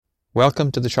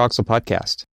Welcome to the Troxel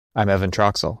Podcast. I'm Evan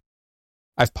Troxel.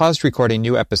 I've paused recording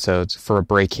new episodes for a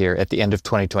break here at the end of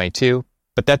 2022,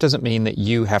 but that doesn't mean that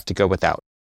you have to go without.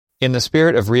 In the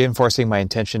spirit of reinforcing my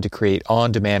intention to create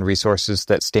on-demand resources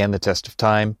that stand the test of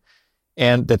time,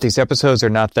 and that these episodes are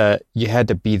not the you had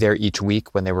to be there each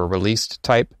week when they were released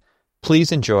type,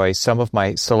 please enjoy some of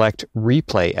my select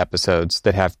replay episodes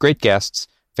that have great guests,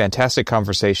 fantastic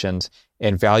conversations,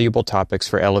 and valuable topics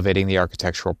for elevating the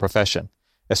architectural profession,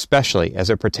 especially as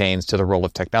it pertains to the role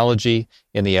of technology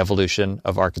in the evolution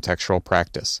of architectural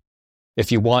practice. If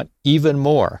you want even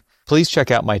more, please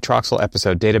check out my Troxel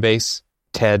episode database,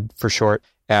 TED for short,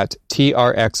 at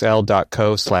trxl.co/TED,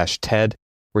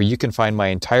 where you can find my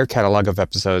entire catalog of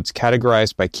episodes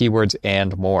categorized by keywords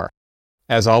and more.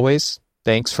 As always,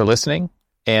 thanks for listening,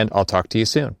 and I'll talk to you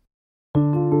soon.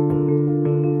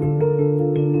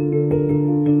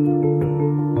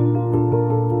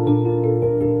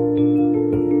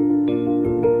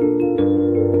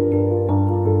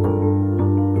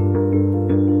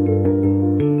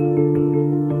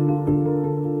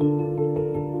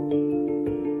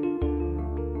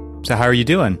 So how are you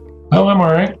doing? Oh, I'm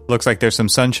all right. Looks like there's some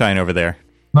sunshine over there.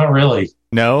 Not really.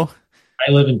 No?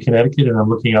 I live in Connecticut, and I'm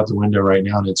looking out the window right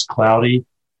now, and it's cloudy,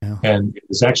 and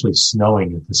it's actually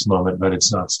snowing at this moment, but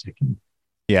it's not sticking.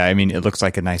 Yeah, I mean, it looks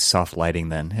like a nice soft lighting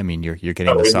then. I mean, you're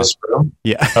getting the in soft... this room?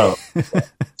 Yeah. Oh, yeah,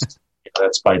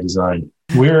 that's by design.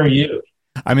 Where are you?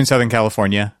 I'm in Southern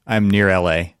California. I'm near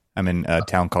LA. I'm in a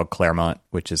town called Claremont,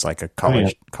 which is like a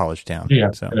college town.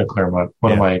 Yeah, so. I know Claremont.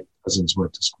 One of my cousins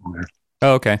went to school there.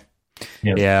 Oh, okay.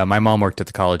 Yeah. Yeah, my mom worked at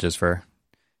the colleges for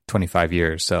 25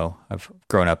 years, so I've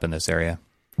grown up in this area.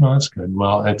 Well, that's good.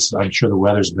 Well, I'm sure the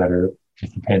weather's better.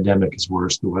 If the pandemic is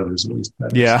worse, the weather's at least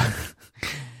better. Yeah.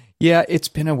 Yeah, it's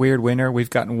been a weird winter. We've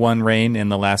gotten one rain in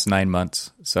the last 9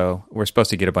 months, so we're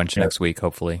supposed to get a bunch next week,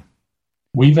 hopefully.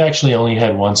 We've actually only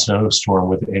had one snowstorm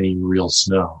with any real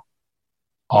snow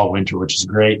all winter, which is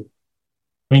great.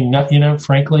 I mean,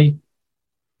 frankly,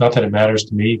 not that it matters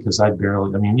to me because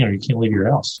you can't leave your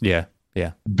house. Yeah.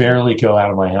 Barely go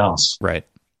out of my house. Right.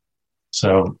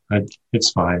 So it's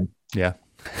fine. Yeah.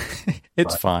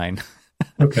 It's fine.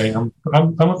 Okay.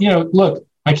 Look,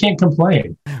 I can't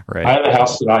complain. Right. I have a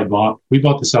house that I bought. We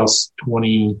bought this house how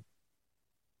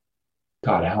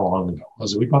long ago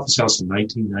was it? We bought this house in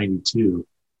 1992.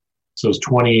 So it was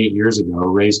 28 years ago,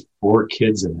 raised 4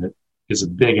 kids in it. It's a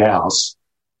big house.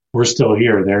 We're still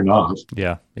here. They're not.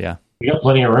 Yeah. We got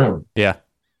plenty of room. Yeah.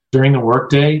 During the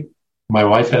workday, my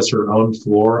wife has her own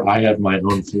floor. I have my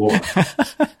own floor.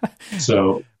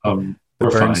 So the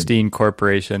Bernstein fine.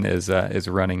 Corporation is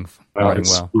running well.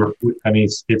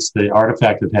 It's the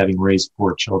artifact of having raised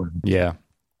 4 children. Yeah.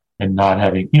 And not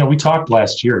having, we talked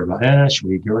last year about, should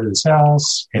we get rid of this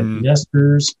house? Empty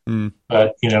nesters.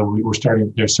 But, they're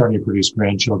starting to produce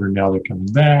grandchildren. Now they're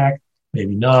coming back.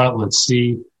 Maybe not. Let's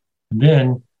see. And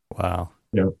then, wow.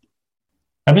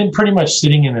 I've been pretty much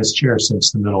sitting in this chair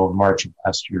since the middle of March of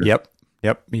last year.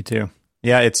 Yep, me too.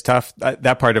 Yeah, it's tough.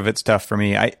 That part of it's tough for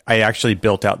me. I actually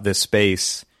built out this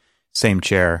space, same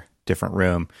chair, different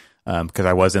room, because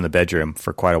I was in the bedroom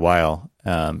for quite a while,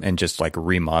 and just like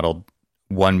remodeled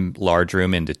one large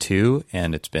room into 2,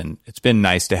 and it's been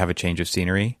nice to have a change of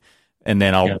scenery. And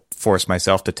then I'll force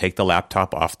myself to take the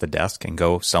laptop off the desk and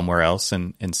go somewhere else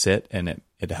and sit, and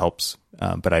it helps.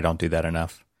 But I don't do that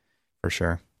enough, for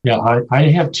sure. Yeah, I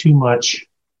have too much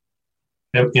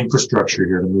infrastructure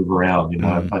here to move around.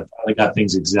 I got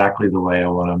things exactly the way I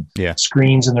want them. Yeah.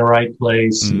 Screens in the right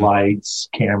place, lights,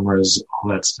 cameras, all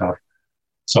that stuff.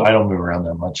 So I don't move around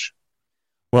that much.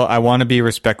 Well, I want to be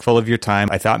respectful of your time.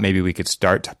 I thought maybe we could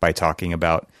start by talking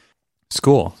about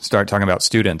school, start talking about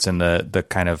students and the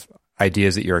kind of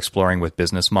ideas that you're exploring with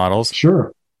business models.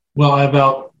 Sure. Well,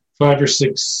 about 5 or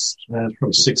 6,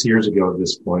 probably 6 years ago at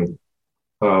this point,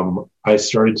 I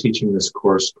started teaching this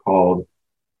course called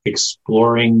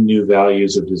Exploring New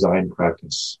Values of Design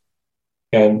Practice.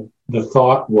 And the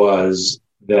thought was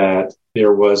that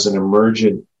there was an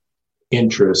emergent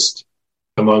interest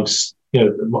amongst,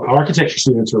 architecture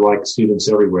students are like students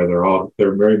everywhere.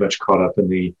 They're very much caught up in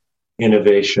the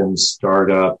innovation,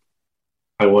 startup,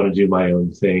 I want to do my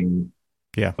own thing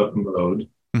mode,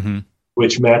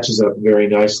 which matches up very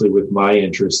nicely with my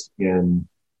interest in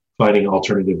finding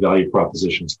alternative value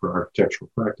propositions for architectural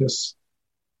practice.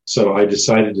 So I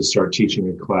decided to start teaching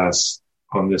a class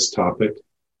on this topic,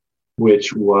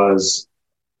 which was,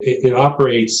 it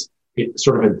operates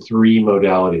sort of in 3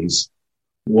 modalities.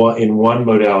 In one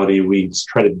modality, we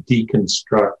try to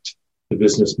deconstruct the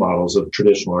business models of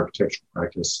traditional architectural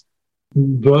practice,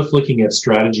 both looking at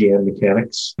strategy and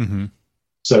mechanics.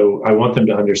 So I want them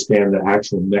to understand the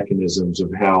actual mechanisms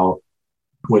of how,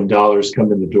 when dollars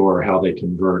come in the door, how they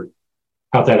convert,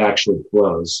 how that actually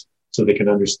flows, so they can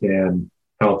understand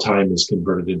how time is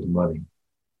converted into money.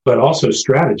 But also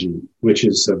strategy, which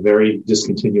is a very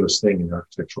discontinuous thing in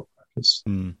architectural practice.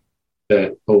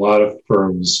 That a lot of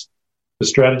firms, the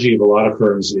strategy of a lot of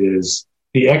firms is,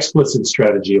 the explicit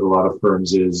strategy of a lot of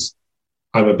firms is,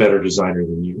 I'm a better designer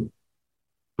than you.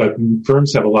 But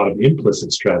firms have a lot of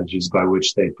implicit strategies by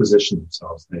which they position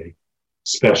themselves. They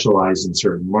specialize in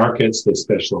certain markets. They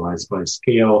specialize by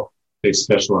scale. They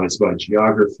specialize by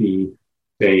geography.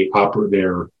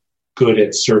 They're good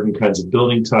at certain kinds of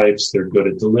building types. They're good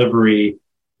at delivery.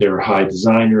 They're high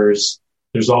designers.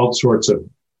 There's all sorts of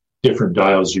different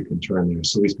dials you can turn there.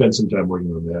 So we spend some time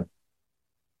working on that.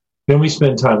 Then we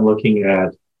spend time looking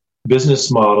at business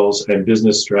models and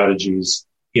business strategies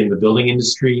in the building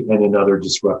industry and in other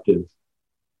disruptive,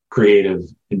 creative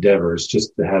endeavors,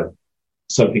 just to have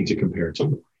something to compare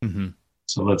to. Mm-hmm.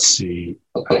 So let's see.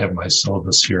 I have my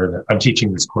syllabus here that I'm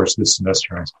teaching this course this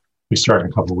semester. We start in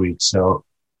a couple of weeks. So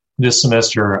this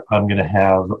semester, I'm going to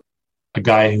have a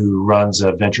guy who runs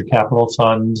a venture capital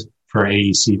fund for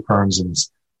AEC firms and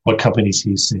what companies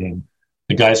he's seeing.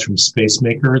 The guys from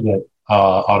Spacemaker that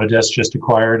Autodesk just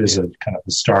acquired is a kind of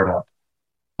a startup.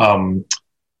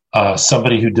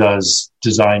 Somebody who does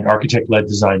architect-led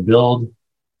design build,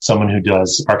 someone who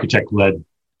does architect-led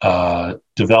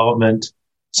development,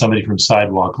 somebody from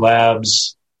Sidewalk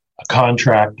Labs, a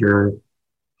contractor,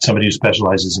 somebody who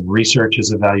specializes in research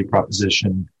as a value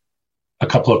proposition, a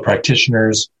couple of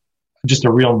practitioners, just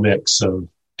a real mix of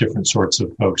different sorts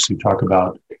of folks who talk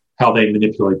about how they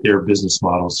manipulate their business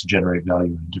models to generate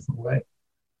value in a different way.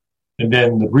 And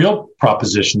then the real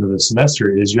proposition of the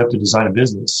semester is you have to design a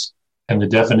business. And the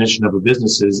definition of a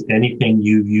business is anything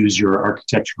you use your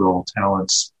architectural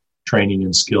talents, training,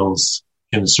 and skills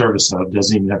in the service of.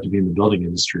 Doesn't even have to be in the building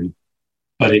industry,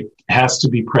 but it has to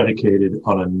be predicated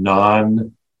on a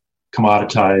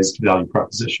non-commoditized value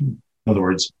proposition. In other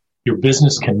words, your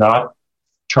business cannot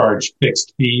charge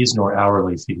fixed fees nor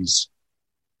hourly fees.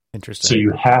 Interesting. So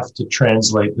you have to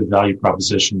translate the value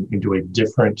proposition into a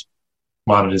different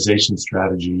monetization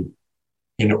strategy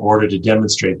in order to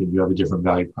demonstrate that you have a different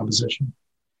value proposition.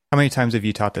 How many times have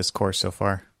you taught this course so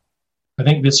far? I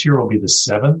think this year will be the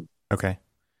 7th. Okay.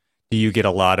 Do you get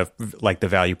a lot of like the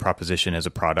value proposition as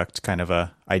a product kind of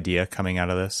a idea coming out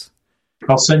of this?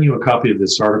 I'll send you a copy of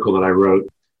this article that I wrote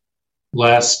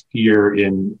last year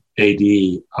in AD.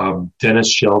 Dennis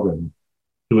Sheldon,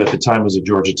 who at the time was at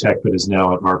Georgia Tech but is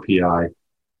now at RPI,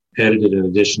 edited an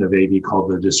edition of AD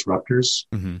called The Disruptors.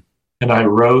 Mm-hmm. And I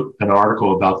wrote an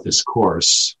article about this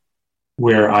course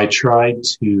where I tried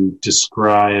to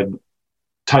describe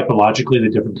typologically the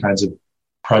different kinds of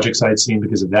projects I'd seen,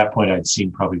 because at that point I'd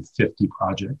seen probably 50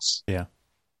 projects. Yeah.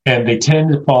 And they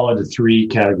tend to fall into 3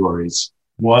 categories.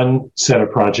 One set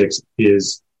of projects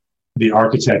is the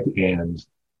architect as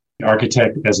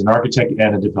an architect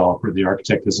and a developer, the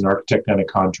architect as an architect and a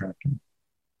contractor.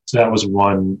 So that was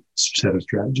one set of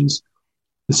strategies.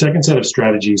 The second set of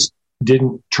strategies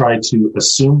didn't try to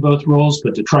assume both roles,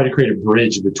 but to try to create a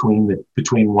bridge between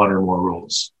one or more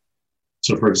roles.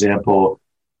 So, for example,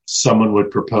 someone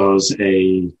would propose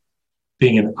being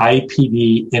an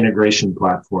IPD integration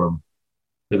platform,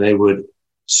 where they would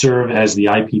serve as the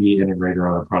IPD integrator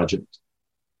on a project,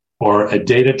 or a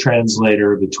data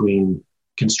translator between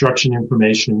construction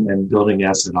information and building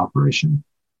asset operation.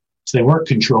 So they weren't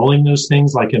controlling those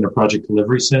things like in a project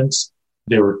delivery sense.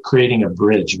 They were creating a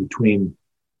bridge between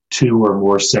 2 or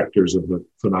more sectors of the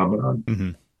phenomenon.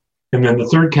 Mm-hmm. And then the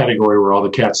third category were all the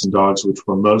cats and dogs, which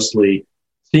were mostly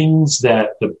things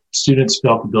that the students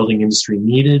felt the building industry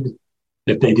needed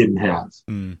that they didn't have.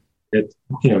 Mm.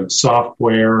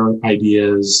 Software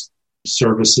ideas,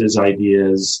 services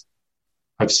ideas.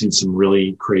 I've seen some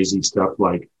really crazy stuff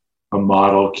like a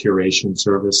model curation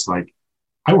service. Like,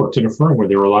 I worked in a firm where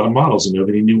there were a lot of models and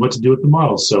nobody knew what to do with the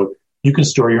models. So you can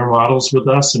store your models with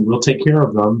us and we'll take care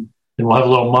of them. And we'll have a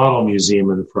little model museum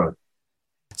in the front.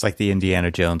 It's like the Indiana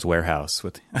Jones warehouse.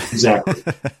 Exactly.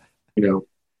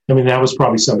 That was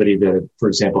probably somebody that, for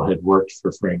example, had worked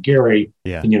for Frank Gehry.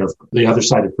 Yeah. And, the other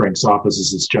side of Frank's office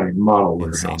is this giant model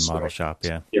warehouse. Insane model shop,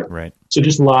 yeah. Right. So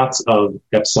just lots of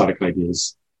episodic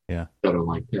ideas that are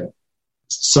like that.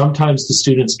 Sometimes the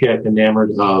students get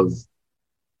enamored of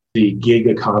the gig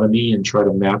economy and try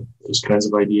to map those kinds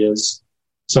of ideas.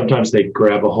 Sometimes they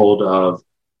grab a hold of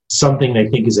something they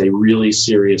think is a really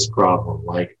serious problem.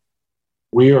 Like,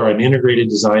 we are an integrated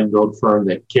design build firm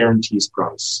that guarantees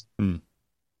price. Mm.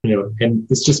 And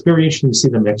it's just very interesting to see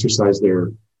them exercise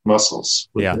their muscles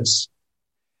with this.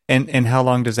 And how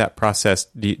long does that process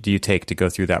do you take to go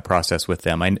through that process with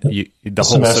them? The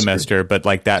whole semester, but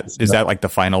like that is that like the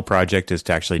final project is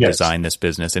to actually design this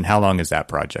business? And how long is that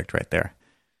project right there?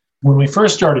 When we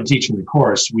first started teaching the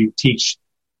course, it's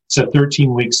a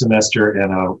 13-week semester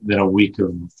and then a week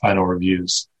of final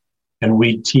reviews. And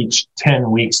we teach 10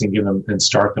 weeks and give them and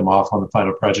start them off on the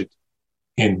final project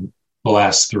in the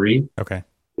last 3. Okay.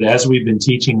 But as we've been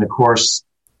teaching the course,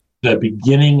 the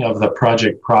beginning of the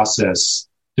project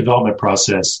development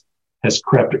process has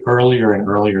crept earlier and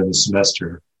earlier in the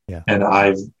semester. Yeah. And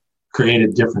I've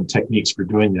created different techniques for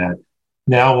doing that.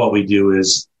 Now what we do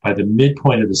is by the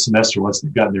midpoint of the semester, once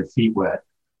they've gotten their feet wet,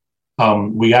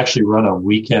 we actually run a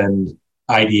weekend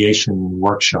ideation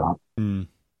workshop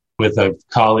with a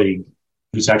colleague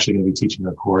who's actually going to be teaching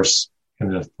the course in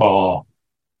the fall.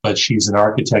 But she's an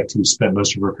architect who spent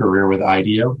most of her career with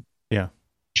IDEO. Yeah.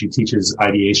 She teaches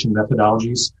ideation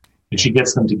methodologies, and she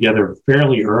gets them together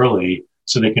fairly early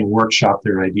so they can workshop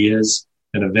their ideas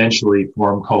and eventually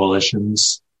form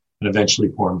coalitions and eventually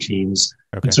form teams.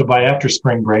 Okay. And so by after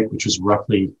spring break, which is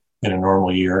roughly in a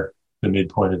normal year, the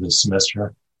midpoint of the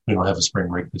semester, we don't have a spring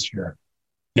break this year,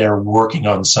 they're working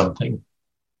on something.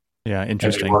 Yeah,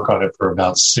 interesting. And they work on it for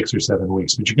about 6 or 7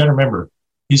 weeks. But you got to remember,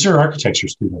 these are architecture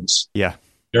students. Yeah.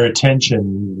 Their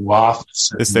attention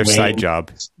wafts. It's their side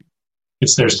job.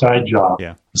 It's their side job.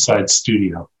 Yeah. Besides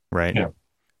studio. Right. Yeah.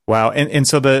 Wow. And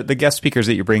so the guest speakers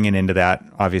that you're bringing into that,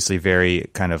 obviously very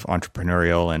kind of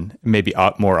entrepreneurial and maybe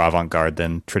more avant-garde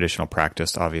than traditional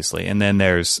practice, obviously. And then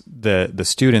there's the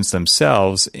students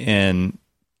themselves in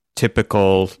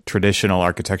typical traditional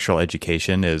architectural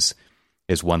education is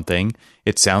one thing.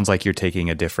 It sounds like you're taking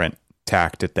a different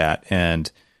tact at that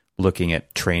and looking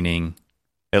at training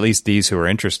at least these who are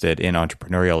interested in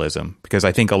entrepreneurialism, because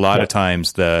I think a lot of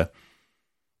times the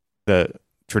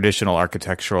traditional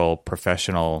architectural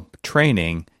professional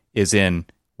training is in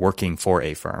working for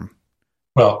a firm.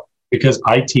 Well, because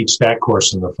I teach that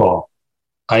course in the fall.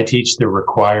 I teach the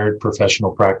required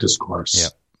professional practice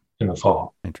course in the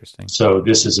fall. Interesting. So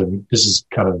this is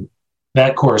kind of,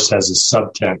 that course has a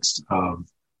subtext of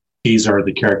these are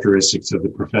the characteristics of the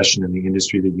profession and the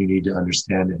industry that you need to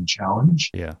understand and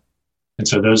challenge. Yeah. And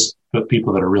so those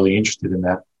people that are really interested in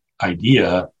that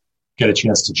idea get a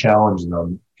chance to challenge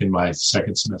them in my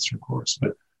second semester course.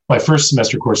 But my first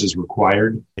semester course is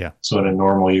required. Yeah. So in a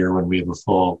normal year when we have a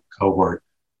full cohort,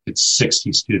 it's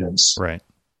 60 students. Right.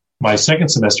 My second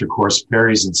semester course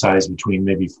varies in size between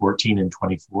maybe 14 and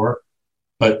 24.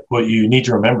 But what you need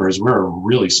to remember is we're a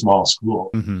really small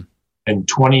school. Mm-hmm. And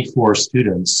 24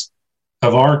 students,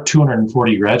 of our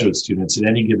 240 graduate students at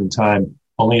any given time,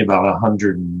 only about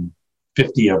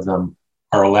 150 of them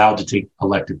are allowed to take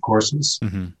elective courses.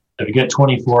 Mm-hmm. If you get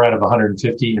 24 out of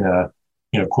 150 in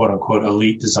a quote unquote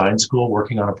elite design school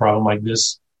working on a problem like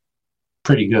this,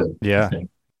 pretty good. Yeah. I think.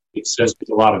 It says there's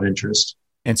a lot of interest.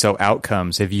 And so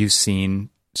outcomes, have you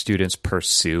seen students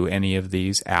pursue any of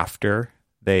these after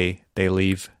they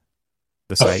leave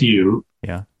the site? A few.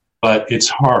 Yeah. But it's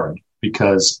hard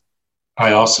because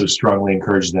I also strongly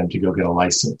encourage them to go get a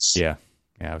license. Yeah.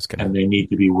 Yeah. And they need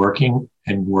to be working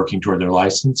toward their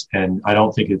license. And I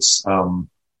don't think it's,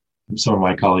 some of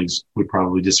my colleagues would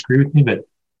probably disagree with me, but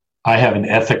I have an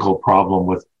ethical problem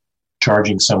with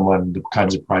charging someone the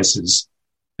kinds of prices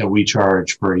that we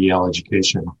charge for a Yale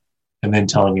education and then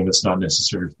telling them it's not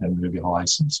necessary for them to get a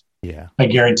license. Yeah. I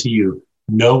guarantee you,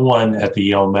 no one at the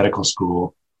Yale Medical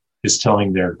School is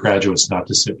telling their graduates not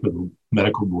to sit for the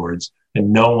medical boards,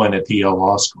 and no one at the Yale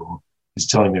Law School is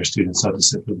telling their students not to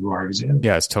sit for the bar exam.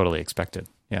 Yeah, it's totally expected.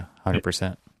 Yeah,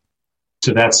 100%.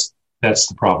 So that's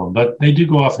the problem. But they do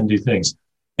go off and do things.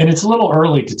 And it's a little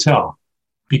early to tell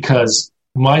because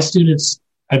my students,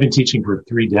 I've been teaching for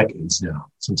 3 decades now,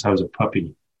 since I was a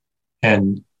puppy.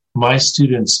 And my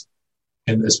students,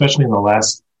 and especially in the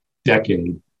last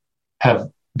decade, have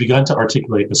begun to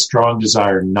articulate a strong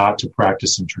desire not to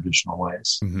practice in traditional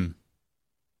ways. Mm-hmm.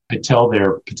 I tell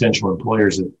their potential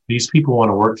employers that these people want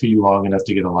to work for you long enough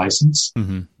to get a license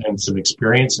mm-hmm. and some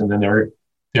experience, and then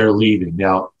they're leaving.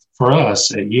 Now, for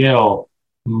us at Yale,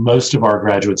 most of our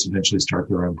graduates eventually start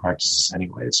their own practices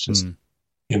anyway. It's just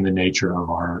in the nature of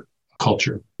our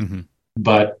culture. Mm-hmm.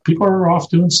 But people are off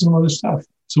doing some other stuff.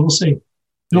 So we'll see.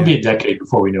 It'll be a decade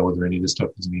before we know whether any of this stuff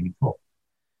is meaningful.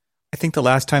 I think the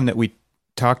last time that we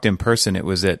talked in person, it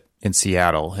was in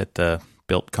Seattle at the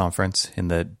BILT conference in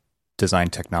the Design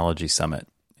Technology Summit.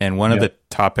 And one of the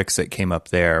topics that came up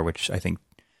there, which I think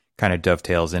kind of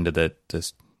dovetails into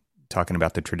this talking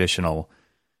about the traditional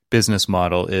business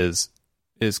model, is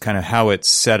kind of how it's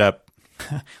set up.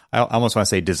 I almost want to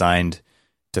say designed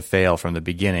to fail from the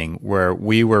beginning, where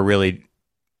we were really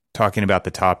talking about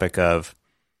the topic of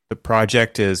the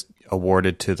project is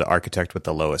awarded to the architect with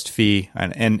the lowest fee.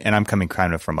 And I'm coming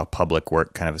kind of from a public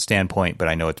work kind of a standpoint, but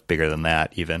I know it's bigger than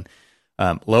that even.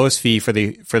 Lowest fee for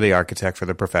the architect, for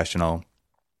the professional.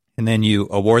 And then you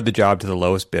award the job to the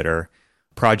lowest bidder.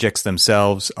 Projects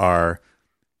themselves are,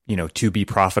 to be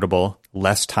profitable.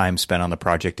 Less time spent on the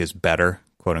project is better,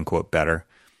 quote unquote, better.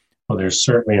 Well, there's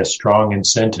certainly a strong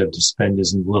incentive to spend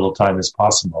as little time as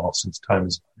possible, since time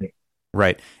is money.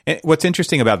 Right. And what's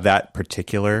interesting about that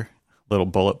particular little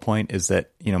bullet point is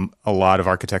that, a lot of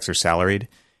architects are salaried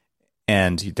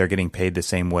and they're getting paid the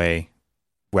same way,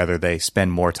 whether they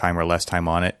spend more time or less time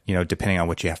on it, depending on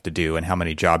what you have to do and how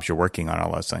many jobs you're working on,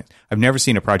 all those things. I've never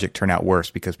seen a project turn out worse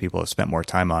because people have spent more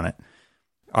time on it.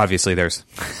 Obviously there's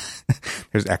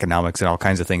there's economics and all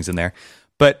kinds of things in there,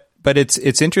 but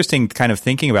it's interesting kind of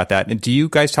thinking about that. And do you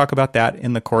guys talk about that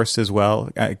in the course as well?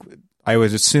 I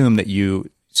would assume that you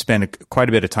spend quite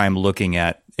a bit of time looking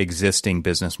at existing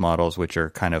business models, which are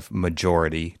kind of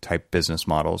majority type business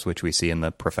models, which we see in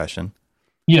the profession.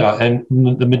 Yeah, and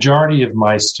the majority of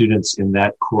my students in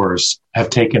that course have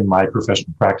taken my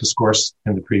professional practice course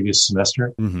in the previous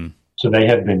semester. Mm-hmm. So they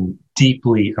have been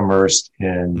deeply immersed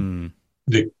in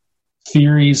the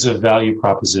theories of value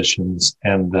propositions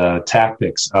and the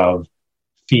tactics of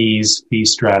fees, fee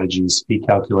strategies, fee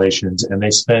calculations, and they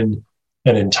spend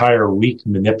an entire week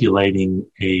manipulating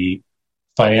a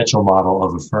financial model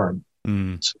of a firm.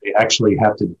 So they actually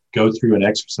have to go through an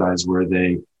exercise where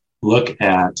they look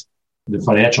at the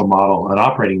financial model, an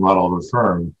operating model of a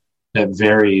firm that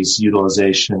varies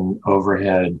utilization,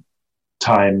 overhead,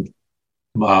 time,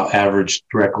 average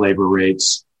direct labor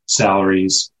rates,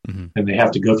 salaries, and they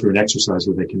have to go through an exercise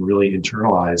where they can really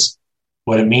internalize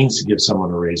what it means to give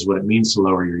someone a raise, what it means to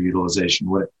lower your utilization,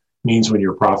 what it means when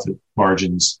your profit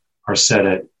margins are set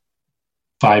at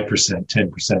 5%,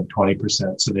 10%,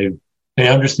 20%. So they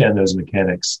understand those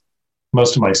mechanics.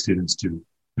 Most of my students do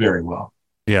very well.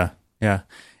 Yeah.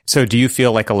 So do you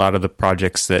feel like a lot of the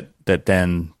projects that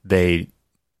then they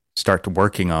start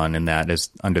working on in that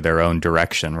is under their own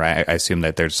direction, right? I assume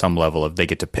that there's some level of they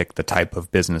get to pick the type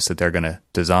of business that they're going to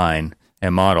design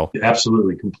and model.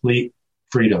 Absolutely. Complete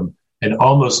freedom. And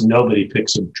almost nobody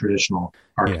picks a traditional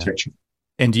architecture. Yeah.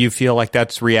 And do you feel like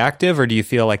that's reactive, or do you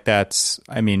feel like that's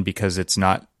because that's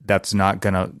not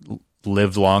going to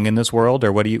live long in this world,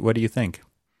 or what do you think?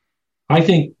 I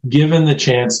think given the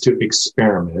chance to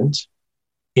experiment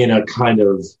in a kind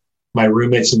of my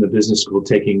roommates in the business school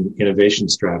taking innovation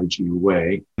strategy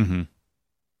away,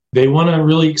 they want to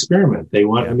really experiment. They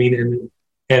want,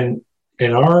 and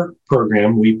in our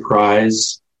program, we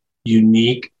prize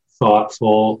unique,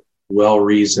 thoughtful,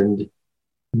 well-reasoned,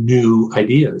 new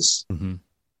ideas.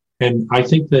 And I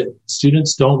think that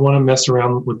students don't want to mess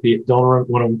around with the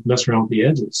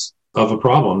edges of a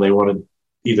problem. They want to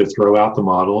either throw out the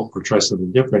model or try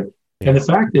something different. Yeah. And the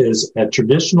fact is, at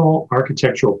traditional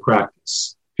architectural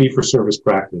practice, fee-for-service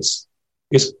practice,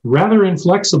 is rather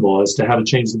inflexible as to how to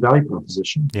change the value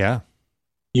proposition. Yeah.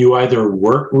 You either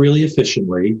work really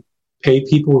efficiently, pay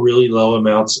people really low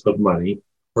amounts of money,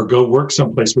 or go work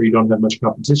someplace where you don't have much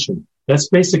competition. That's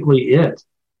basically it.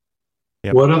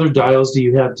 Yep. What other dials do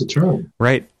you have to turn?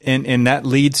 Right. And that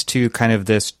leads to kind of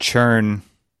this churn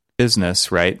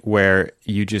business, right? Where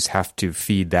you just have to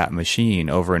feed that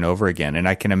machine over and over again. And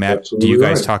I can imagine, Absolutely do you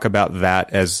guys right. talk about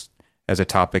that as a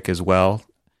topic as well?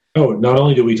 Oh, not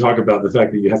only do we talk about the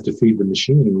fact that you have to feed the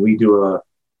machine, we do a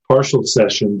partial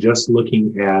session just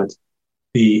looking at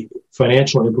the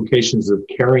financial implications of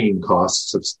carrying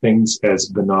costs of things as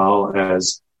banal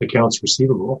as accounts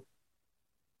receivable.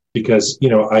 Because,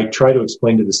 I try to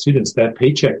explain to the students that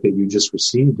paycheck that you just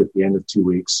received at the end of 2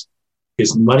 weeks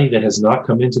is money that has not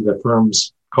come into the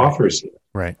firm's coffers yet.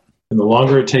 Right. And the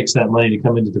longer it takes that money to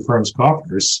come into the firm's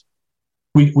coffers,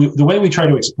 the way we try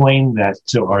to explain that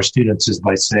to our students is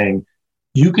by saying,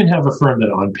 you can have a firm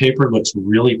that on paper looks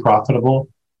really profitable,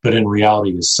 but in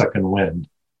reality is sucking wind.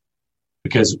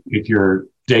 Because if your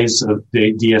days of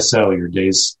DSO, your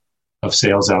days of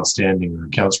sales outstanding or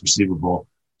accounts receivable,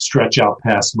 stretch out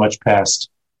much past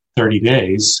 30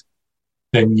 days,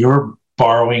 then you're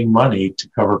borrowing money to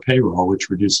cover payroll,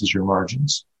 which reduces your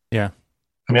margins. Yeah.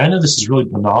 I mean, I know this is really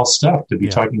banal stuff to be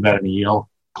talking about in a Yale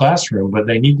classroom, but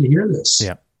they need to hear this.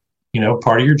 Yeah.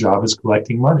 Part of your job is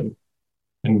collecting money.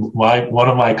 And one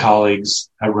of my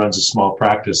colleagues that runs a small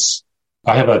practice,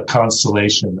 I have a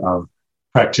constellation of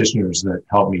practitioners that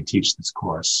help me teach this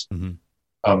course.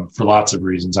 For lots of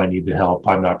reasons, I need the help.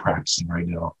 I'm not practicing right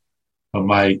now. But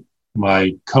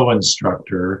my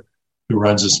co-instructor, who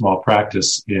runs a small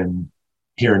practice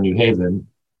here in New Haven,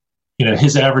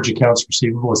 his average accounts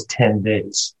receivable is 10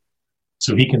 days.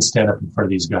 So he can stand up in front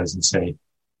of these guys and say,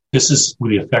 this is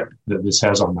the effect that this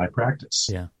has on my practice.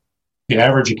 Yeah. The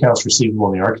average accounts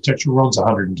receivable in the architecture world is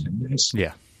 110 days.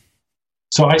 Yeah.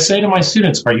 So I say to my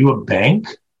students, are you a bank?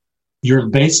 You're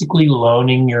basically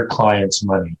loaning your clients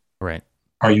money. Right.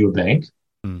 Are you a bank?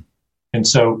 Mm. And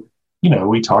so,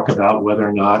 we talk about whether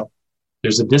or not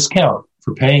there's a discount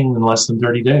for paying in less than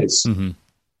 30 days. Mm-hmm.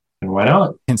 And why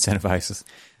not? Incentivizes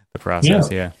the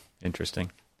process. Yeah.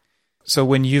 Interesting. So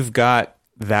when you've got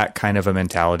that kind of a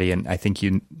mentality, and I think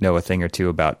you know a thing or two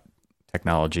about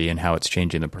technology and how it's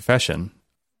changing the profession,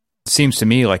 it seems to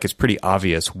me like it's pretty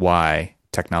obvious why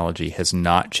technology has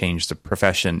not changed the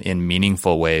profession in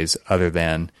meaningful ways other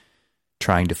than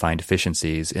trying to find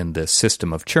efficiencies in the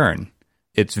system of churn.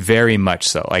 It's very much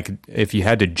so. Like if you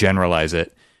had to generalize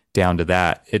it down to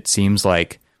that, it seems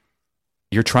like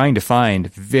you're trying to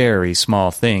find very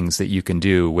small things that you can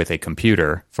do with a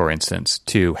computer, for instance,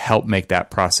 to help make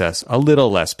that process a little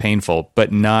less painful, but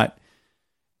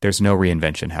there's no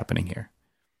reinvention happening here.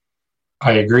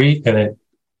 I agree. And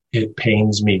it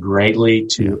pains me greatly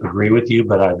to agree with you,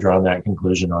 but I've drawn that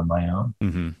conclusion on my own.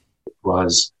 Mm-hmm. It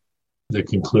was the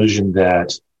conclusion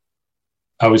that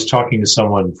I was talking to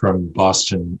someone from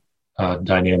Boston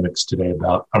Dynamics today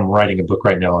about, I'm writing a book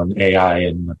right now on AI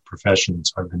in the profession.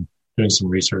 So I've been doing some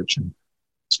research and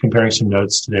was comparing some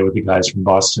notes today with the guys from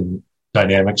Boston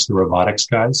Dynamics, the robotics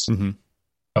guys,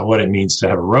 about what it means to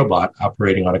have a robot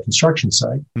operating on a construction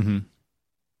site. Mm-hmm.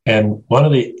 And one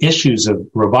of the issues of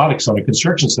robotics on a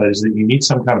construction site is that you need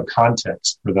some kind of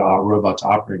context for the robot to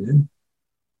operate in.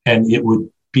 And it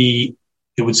would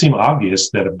seem obvious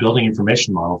that a building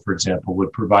information model, for example,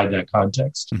 would provide that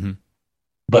context,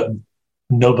 but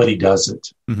nobody does it.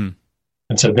 Mm-hmm.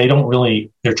 And so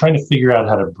they're trying to figure out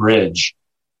how to bridge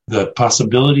the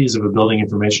possibilities of a building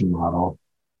information model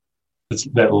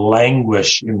that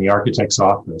languish in the architect's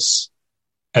office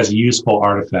as a useful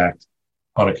artifact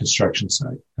on a construction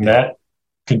site. And that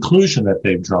conclusion that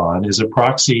they've drawn is a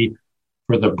proxy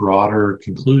for the broader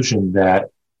conclusion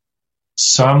that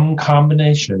some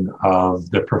combination of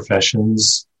the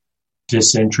profession's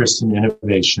disinterest in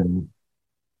innovation,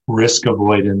 risk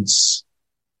avoidance,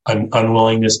 an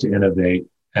unwillingness to innovate,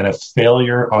 and a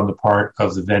failure on the part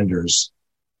of the vendors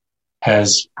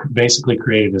has basically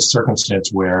created a circumstance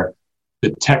where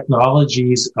the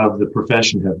technologies of the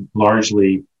profession have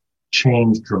largely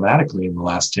changed dramatically in the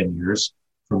last 10 years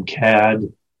from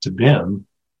CAD to BIM,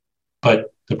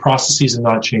 but the processes have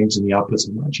not changed and the outputs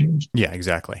have not changed. Yeah,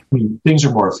 exactly. I mean, things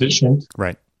are more efficient.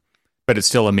 Right. But it's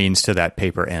still a means to that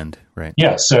paper end, right?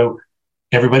 Yeah. So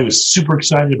everybody was super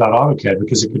excited about AutoCAD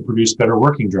because it could produce better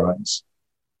working drawings.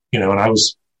 And I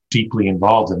was deeply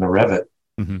involved in the Revit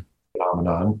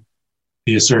phenomenon.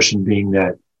 The assertion being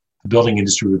that the building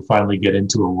industry would finally get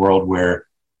into a world where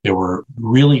there were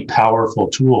really powerful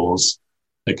tools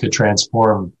that could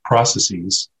transform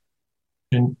processes.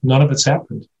 And none of it's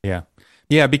happened. Yeah.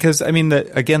 Yeah, because,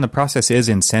 the process is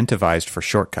incentivized for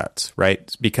shortcuts,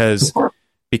 right? Because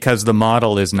the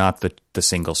model is not the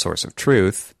single source of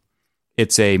truth.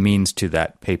 It's a means to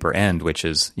that paper end, which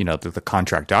is, the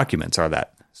contract documents are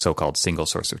that so-called single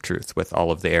source of truth with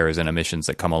all of the errors and omissions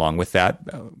that come along with that,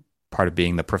 part of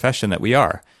being the profession that we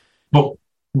are. Well,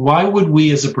 why would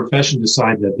we as a profession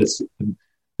decide that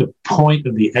the point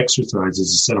of the exercise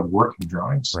is a set of working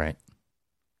drawings? Right.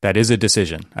 That is a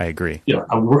decision. I agree. Yeah.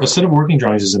 A set of working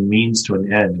drawings is a means to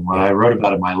an end. And what I wrote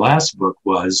about in my last book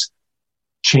was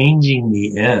changing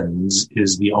the ends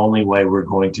is the only way we're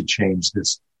going to change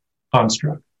this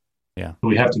construct. Yeah.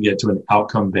 We have to get to an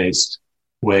outcome-based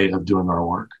way of doing our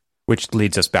work. Which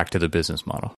leads us back to the business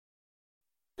model.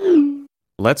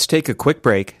 Let's take a quick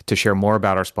break to share more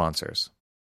about our sponsors.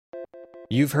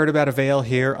 You've heard about Avail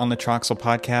here on the Troxel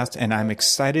Podcast, and I'm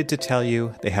excited to tell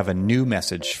you they have a new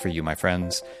message for you, my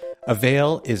friends.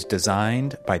 Avail is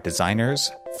designed by designers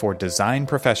for design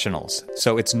professionals,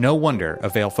 so it's no wonder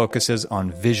Avail focuses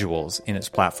on visuals in its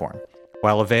platform.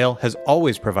 While Avail has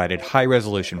always provided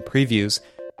high-resolution previews,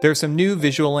 there are some new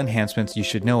visual enhancements you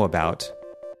should know about.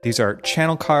 These are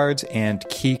channel cards and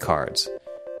key cards.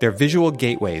 They're visual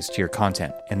gateways to your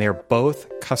content, and they're both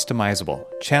customizable.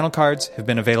 Channel cards have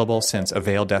been available since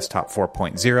Avail Desktop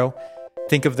 4.0.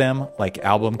 Think of them like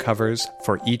album covers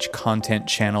for each content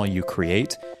channel you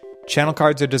create. Channel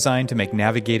cards are designed to make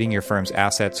navigating your firm's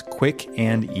assets quick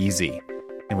and easy.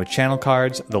 And with channel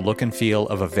cards, the look and feel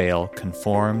of Avail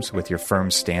conforms with your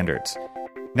firm's standards.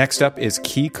 Next up is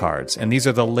key cards, and these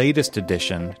are the latest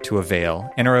addition to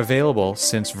Avail and are available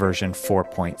since version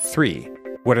 4.3.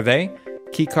 What are they?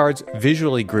 Keycards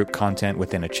visually group content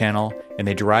within a channel, and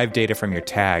they derive data from your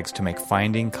tags to make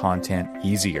finding content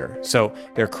easier. So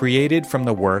they're created from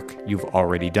the work you've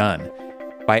already done.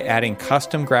 By adding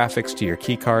custom graphics to your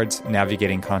keycards,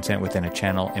 navigating content within a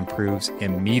channel improves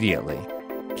immediately.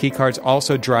 Keycards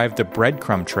also drive the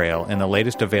breadcrumb trail in the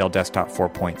latest Avail Desktop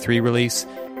 4.3 release.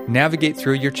 Navigate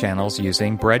through your channels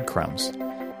using breadcrumbs.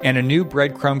 And a new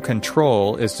breadcrumb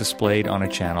control is displayed on a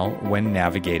channel when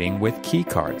navigating with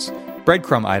keycards.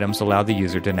 Breadcrumb items allow the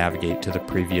user to navigate to the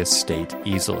previous state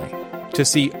easily. To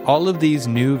see all of these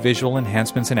new visual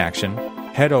enhancements in action,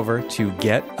 head over to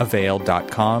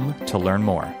getavail.com to learn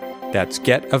more. That's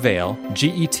getavail,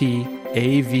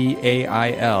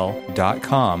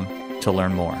 GETAVAIL.com to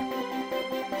learn more.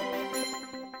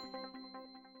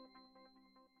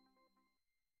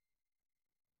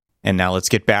 And now let's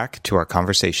get back to our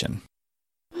conversation.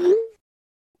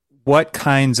 What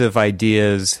kinds of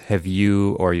ideas have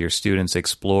you or your students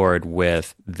explored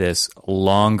with this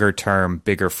longer-term,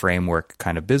 bigger framework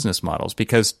kind of business models?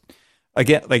 Because,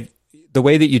 again, like the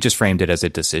way that you just framed it as a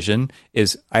decision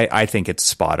is, I think it's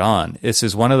spot on. This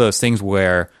is one of those things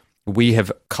where we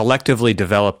have collectively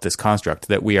developed this construct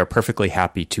that we are perfectly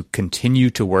happy to continue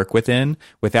to work within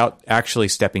without actually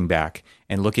stepping back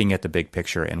and looking at the big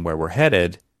picture and where we're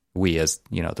headed, we as,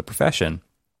 the profession,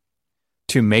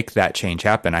 to make that change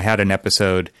happen. I had an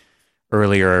episode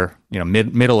earlier,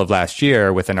 middle of last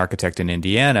year with an architect in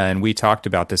Indiana, and we talked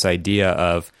about this idea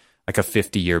of like a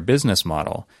 50-year business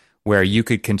model where you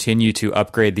could continue to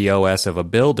upgrade the OS of a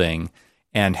building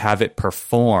and have it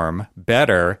perform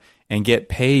better and get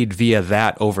paid via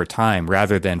that over time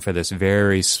rather than for this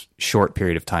very short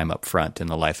period of time up front in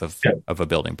the life of a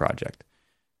building project.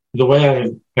 The way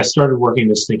I started working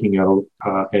this thinking out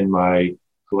in my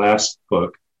last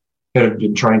book, I've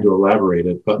been trying to elaborate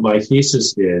it, but my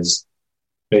thesis is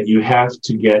that you have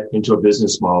to get into a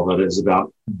business model that is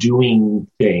about doing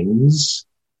things,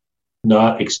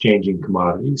 not exchanging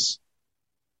commodities.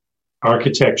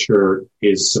 Architecture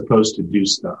is supposed to do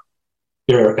stuff.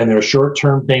 There are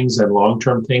short-term things and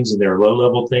long-term things, and there are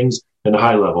low-level things and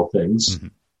high-level things. Mm-hmm.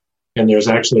 And there's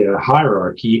actually a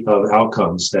hierarchy of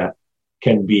outcomes that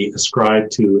can be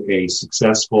ascribed to the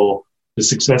successful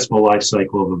life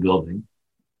cycle of a building.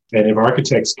 And if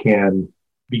architects can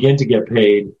begin to get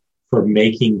paid for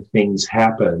making things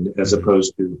happen as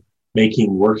opposed to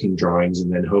making working drawings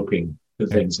and then hoping that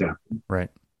things happen. Right.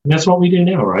 And that's what we do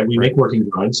now, right? We make working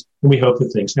drawings and we hope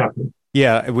that things happen.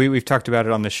 Yeah, we've talked about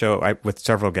it on the show with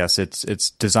several guests. It's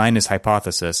design is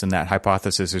hypothesis, and that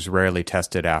hypothesis is rarely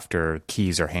tested after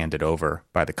keys are handed over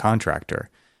by the contractor.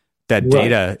 That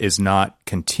data is not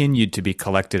continued to be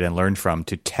collected and learned from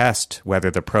to test whether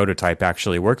the prototype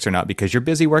actually works or not, because you're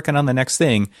busy working on the next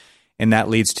thing, and that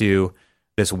leads to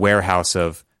this warehouse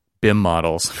of BIM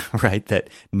models, right, that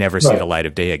never see the light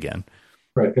of day again.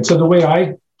 Right. And so the way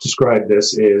I describe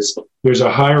this is there's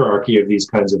a hierarchy of these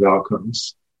kinds of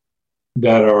outcomes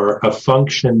that are a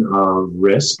function of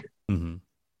risk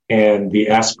and the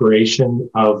aspiration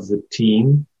of the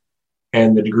team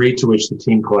and the degree to which the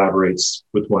team collaborates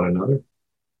with one another.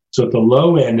 So at the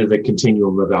low end of the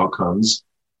continuum of outcomes,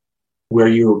 where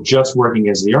you're just working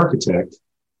as the architect,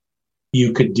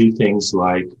 you could do things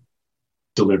like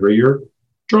deliver your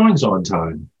drawings on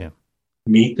time,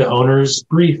 meet the owner's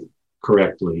brief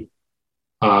correctly,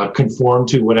 conform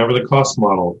to whatever the cost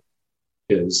model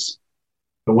is.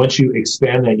 But once you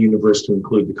expand that universe to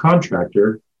include the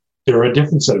contractor, there are a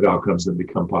different set of outcomes that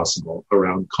become possible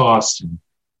around cost and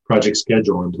project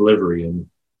schedule and delivery and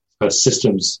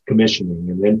systems commissioning.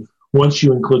 And then once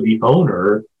you include the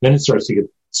owner, then it starts to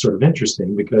get sort of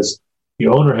interesting because the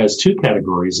owner has two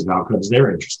categories of outcomes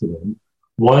they're interested in.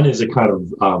 One is a kind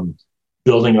of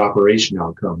building operation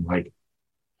outcome, like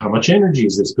how much energy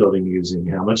is this building using?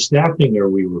 How much staffing are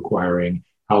we requiring?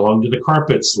 How long do the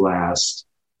carpets last?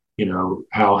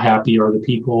 How happy are the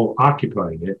people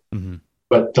occupying it? Mm-hmm.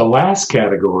 But the last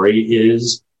category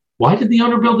is, why did the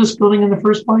owner build this building in the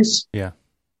first place? Yeah.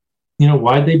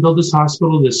 Why did they build this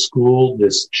hospital, this school,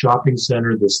 this shopping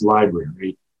center, this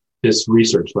library, this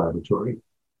research laboratory?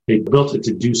 They built it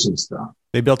to do some stuff.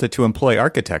 They built it to employ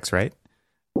architects, right?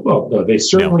 Well, no, they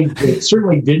certainly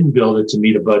didn't build it to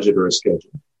meet a budget or a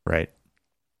schedule. Right.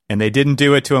 And they didn't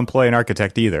do it to employ an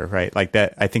architect either, right? Like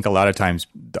that, I think a lot of times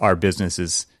our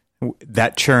businesses,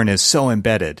 that churn is so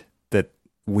embedded that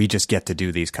we just get to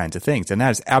do these kinds of things. And that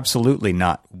is absolutely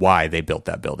not why they built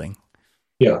that building.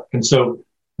 Yeah. And so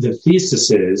the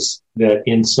thesis is that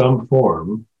in some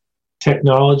form,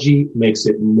 technology makes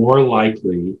it more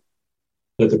likely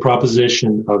that the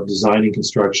proposition of design and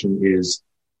construction is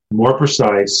more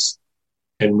precise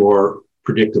and more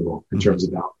predictable in terms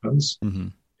of outcomes. Mm-hmm.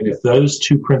 And if those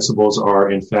two principles are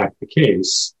in fact the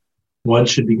case, one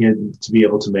should begin to be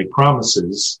able to make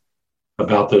promises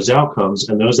about those outcomes,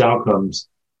 and those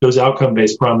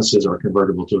outcome-based promises are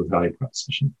convertible to a value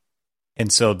proposition.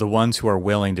 And so the ones who are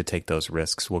willing to take those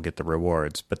risks will get the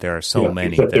rewards, but there are so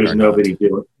many that there's nobody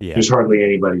doing it. Yeah. There's hardly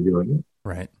anybody doing it.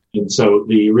 Right. And so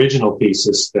the original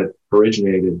thesis that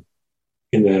originated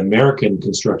in the American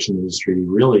construction industry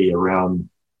really around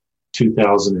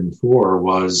 2004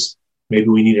 was maybe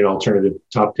we need an alternative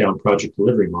top-down project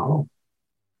delivery model.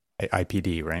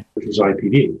 IPD, right? Which was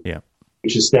IPD. Yeah.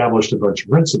 Which established a bunch of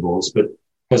principles, but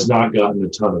has not gotten a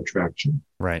ton of traction.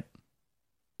 Right.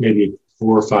 Maybe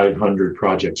 400 or 500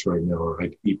 projects right now are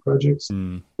IPD projects.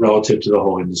 Relative to the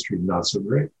whole industry, not so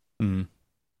great.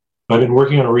 I've been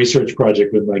working on a research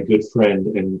project with my good friend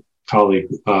and colleague,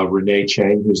 Renee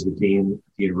Chang, who's the dean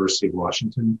at the University of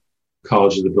Washington,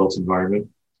 College of the Built Environment,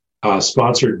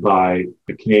 sponsored by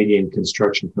a Canadian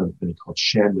construction company called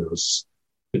Chandos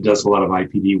that does a lot of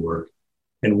IPD work.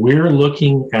 And we're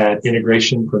looking at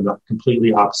integration from the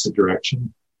completely opposite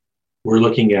direction. We're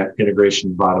looking at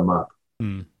integration bottom up.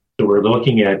 So we're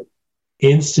looking at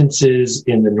instances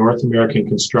in the North American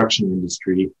construction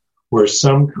industry where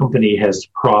some company has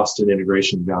crossed an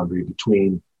integration boundary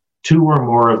between two or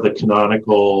more of the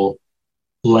canonical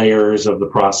layers of the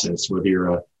process, whether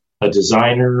you're a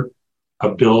designer, a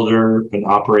builder, an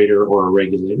operator, or a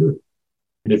regulator.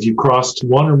 And if you crossed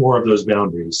one or more of those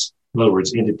boundaries, in other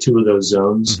words, into two of those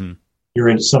zones, you're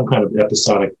into some kind of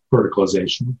episodic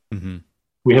verticalization.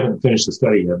 We haven't finished the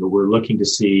study yet, but we're looking to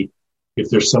see if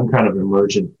there's some kind of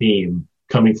emergent theme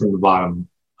coming from the bottom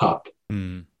up.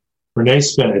 Renee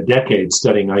spent a decade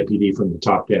studying IPD from the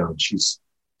top down. She's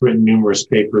written numerous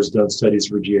papers, done studies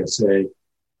for GSA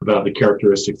about the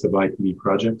characteristics of IPD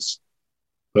projects.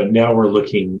 But now we're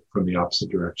looking from the opposite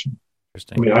direction.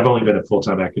 I mean, I've only been a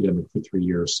full-time academic for 3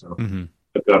 years, so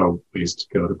I've got a ways to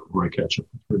go before I catch up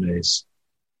with Renee's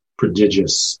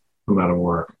prodigious amount of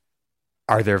work.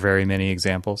 Are there very many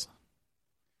examples?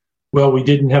 Well, we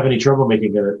didn't have any trouble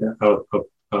making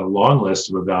a long list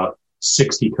of about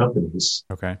 60 companies.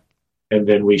 Okay. And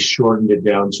then we shortened it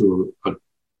down to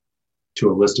a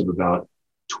list of about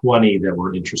 20 that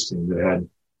were interesting, that had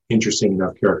interesting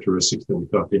enough characteristics that we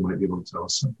thought they might be able to tell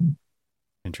us something.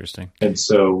 Interesting. And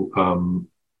so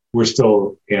we're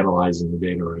still analyzing the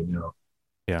data right now.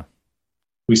 Yeah.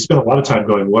 We spent a lot of time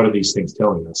going, what are these things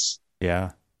telling us?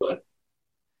 Yeah. But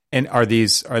and are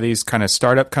these kind of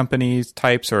startup companies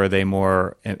types, or are they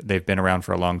more, they've been around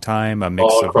for a long time? A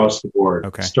mix all across the board.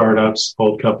 Okay. Startups,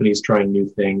 old companies trying new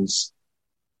things,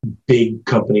 big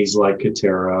companies like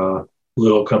Katerra,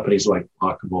 little companies like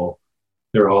Lockable.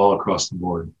 They're all across the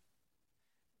board.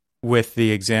 With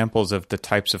the examples of the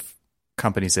types of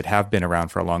companies that have been around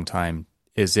for a long time,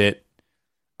 is it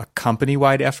a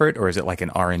company-wide effort, or is it like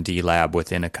an R&D lab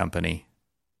within a company?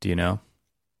 Do you know?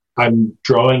 I'm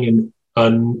drawing an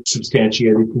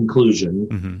unsubstantiated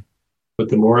conclusion, but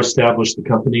the more established the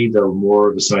company, the more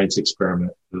of a science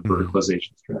experiment the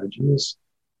verticalization strategy is.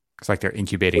 It's like they're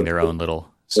incubating their own little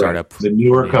startup. The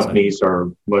newer companies are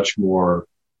much more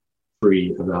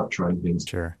free about trying things.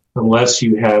 Sure. Unless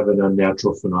you have an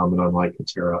unnatural phenomenon like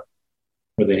Katerra,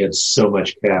 where they had so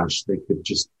much cash, they could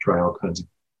just try all kinds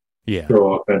of,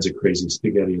 throw all kinds of crazy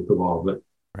spaghetti at the wall. But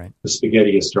the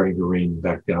spaghetti is starting to rain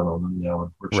back down on them now,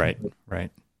 unfortunately.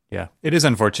 Right. Yeah. It is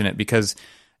unfortunate because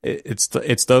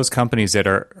it's those companies that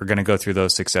are going to go through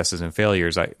those successes and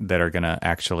failures that are going to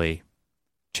actually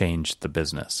change the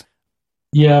business.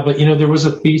 Yeah, but there was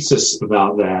a thesis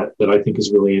about that I think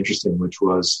is really interesting, which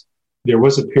was there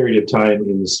was a period of time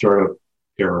in the startup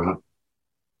era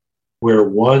where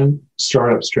one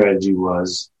startup strategy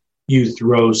was you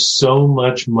throw so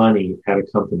much money at a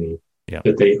company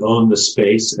that they own the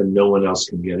space and no one else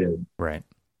can get in. Right.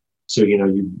 So,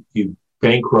 you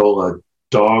bankroll a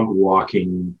dog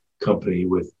walking company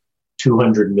with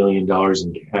 $200 million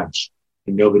in cash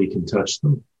and nobody can touch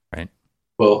them. Right.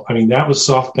 Well, I mean, that was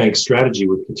SoftBank's strategy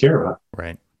with Katerra.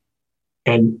 Right.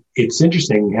 And it's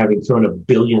interesting, having thrown $1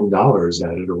 billion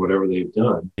at it or whatever they've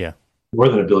done. Yeah. More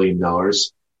than $1 billion.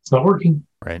 It's not working.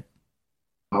 Right.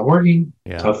 Not working.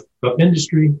 Yeah. Tough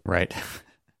industry. Right.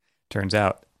 Turns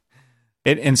out.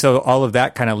 And so all of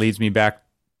that kind of leads me back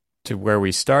to where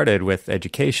we started with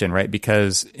education, right?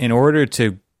 Because in order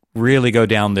to really go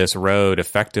down this road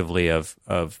effectively of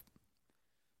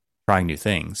trying new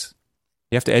things,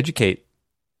 you have to educate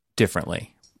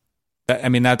differently. I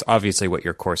mean, that's obviously what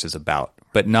your course is about,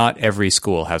 but not every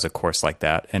school has a course like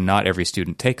that, and not every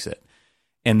student takes it.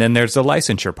 And then there's the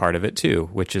licensure part of it too,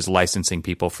 which is licensing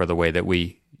people for the way that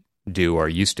we do or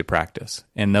used to practice.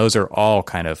 And those are all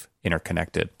kind of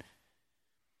interconnected.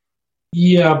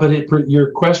 Yeah, but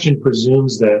your question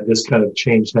presumes that this kind of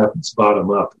change happens bottom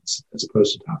up as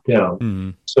opposed to top down. Mm-hmm.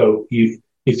 So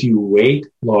if you wait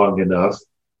long enough,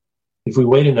 if we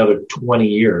wait another 20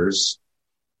 years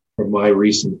for my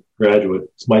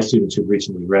students who've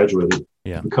recently graduated,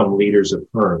 become leaders of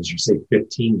firms, or say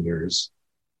 15 years,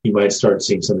 you might start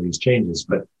seeing some of these changes.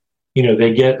 But,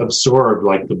 they get absorbed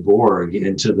like the Borg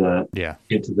into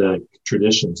the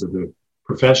traditions of the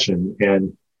profession.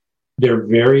 And there are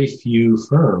very few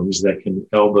firms that can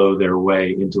elbow their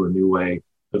way into a new way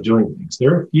of doing things.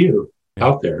 There are a few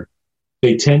out there.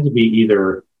 They tend to be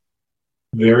either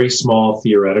very small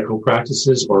theoretical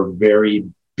practices or very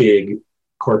big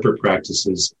corporate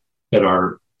practices that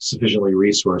are sufficiently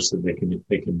resourced that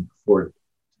they can afford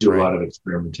to do a lot of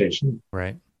experimentation.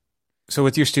 Right. So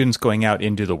with your students going out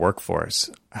into the workforce,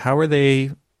 how are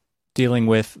they dealing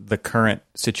with the current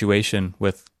situation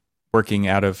with working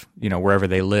out of, wherever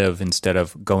they live instead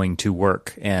of going to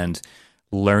work and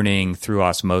learning through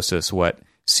osmosis what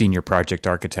senior project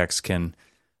architects can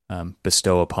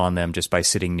bestow upon them just by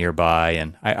sitting nearby?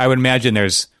 And I would imagine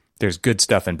there's good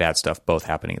stuff and bad stuff both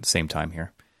happening at the same time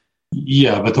here.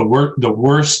 Yeah, but the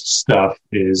worst stuff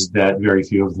is that very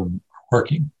few of them are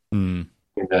working. Mm.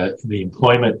 The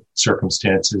employment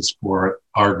circumstances for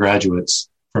our graduates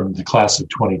from the class of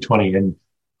 2020, and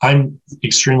I'm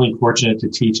extremely fortunate to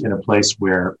teach in a place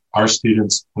where our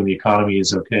students, when the economy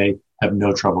is okay, have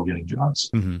no trouble getting jobs.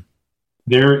 Mm-hmm.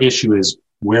 Their issue is,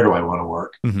 where do I want to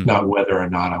work? Mm-hmm. Not whether or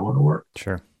not I want to work.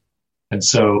 Sure. And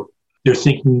so they're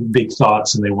thinking big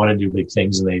thoughts and they want to do big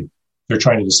things, and they're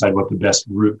trying to decide what the best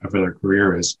route for their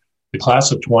career is. The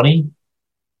class of 20,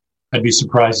 I'd be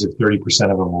surprised if 30%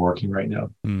 of them are working right now.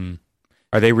 Mm.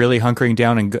 Are they really hunkering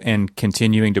down and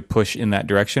continuing to push in that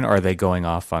direction, or are they going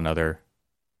off on other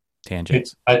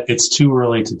tangents? It's too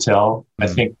early to tell. I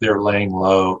think they're laying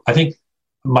low. I think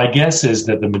my guess is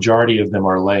that the majority of them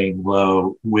are laying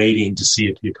low, waiting to see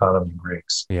if the economy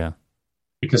breaks. Yeah.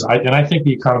 Because I think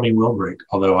the economy will break,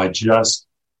 although I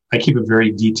keep a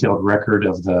very detailed record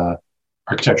of the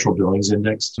Architectural Billings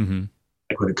Index. Mm-hmm.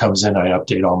 Like when it comes in, I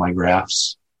update all my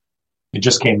graphs. It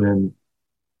just came in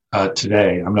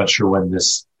today. I'm not sure when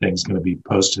this thing's going to be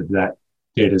posted. That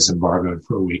data is embargoed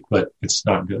for a week, but it's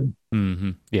not good.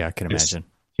 Mm-hmm. Yeah, I can imagine.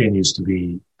 It continues to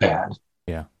be bad.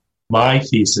 Yeah. My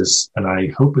thesis, and I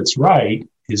hope it's right,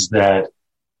 is that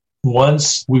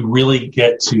once we really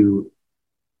get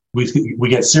we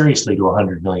get seriously to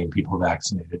 100 million people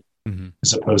vaccinated, mm-hmm.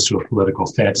 as opposed to a political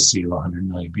fantasy of 100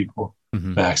 million people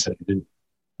mm-hmm. vaccinated,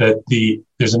 that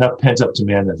there's enough pent-up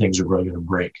demand that things are really going to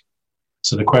break.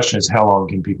 So the question is, how long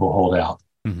can people hold out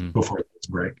mm-hmm. before things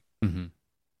break? Mm-hmm.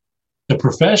 The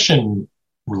profession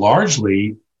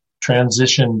largely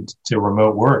transitioned to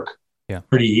remote work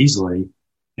pretty easily.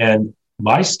 And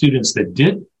my students that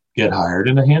did get hired,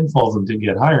 and a handful of them did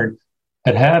get hired,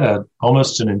 had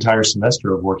almost an entire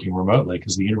semester of working remotely,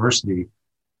 because the university,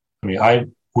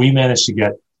 we managed to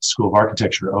get School of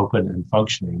Architecture open and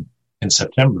functioning in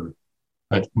September,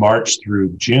 but March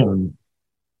through June,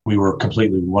 we were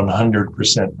completely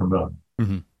 100% remote.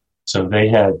 Mm-hmm. So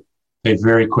they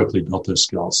very quickly built those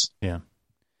skills. Yeah.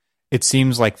 It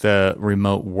seems like the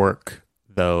remote work,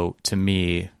 though, to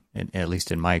me, at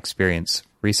least in my experience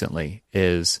recently,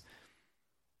 is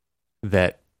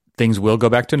that things will go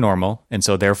back to normal. And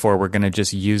so therefore we're going to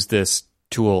just use this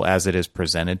tool as it is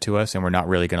presented to us. And we're not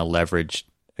really going to leverage,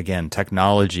 again,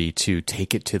 technology to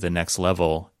take it to the next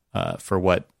level for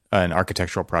what an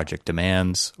architectural project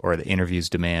demands, or the interviews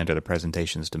demand, or the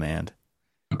presentations demand.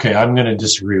 Okay, I'm going to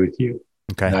disagree with you.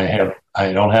 Okay. And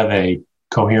I don't have a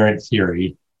coherent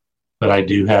theory, but I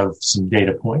do have some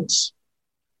data points.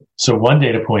 So one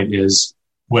data point is,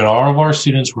 when all of our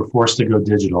students were forced to go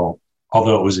digital,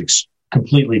 although it was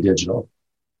completely digital,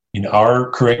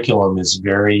 our curriculum is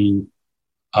very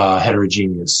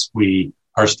heterogeneous.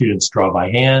 Our students draw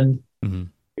by hand. Mm-hmm.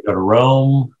 They go to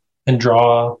Rome and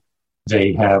draw.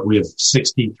 We have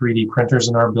 60 3D printers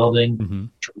in our building, mm-hmm.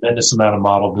 tremendous amount of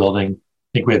model building. I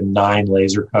think we have 9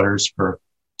 laser cutters for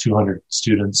 200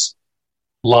 students.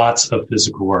 Lots of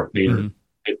physical work.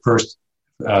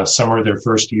 Summer, their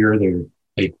first year,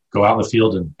 they go out in the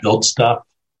field and build stuff.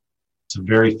 It's a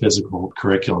very physical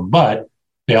curriculum, but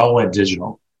they all went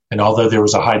digital. And although there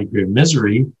was a high degree of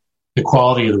misery, the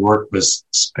quality of the work was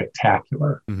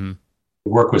spectacular. Mm-hmm.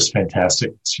 The work was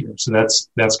fantastic this year. So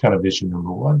that's kind of issue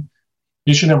number one.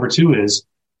 Issue number two is,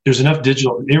 there's enough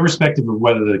digital, irrespective of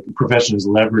whether the profession has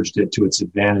leveraged it to its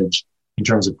advantage in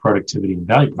terms of productivity and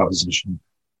value proposition,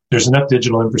 there's enough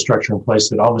digital infrastructure in place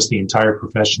that almost the entire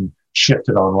profession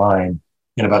shifted online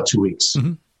in about 2 weeks.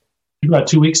 Mm-hmm. About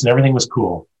 2 weeks and everything was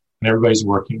cool and everybody's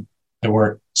working. They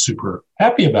weren't super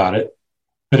happy about it,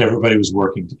 but everybody was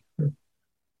working together.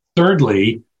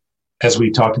 Thirdly, as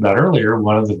we talked about earlier,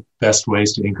 one of the best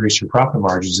ways to increase your profit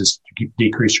margins is to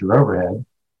decrease your overhead.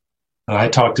 And I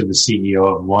talked to the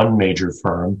CEO of one major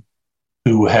firm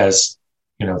who has,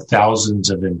 thousands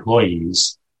of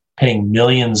employees paying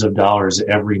millions of dollars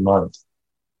every month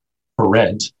for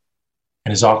rent,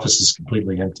 and his office is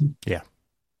completely empty. Yeah.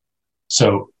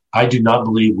 So I do not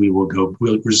believe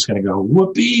we're just going to go,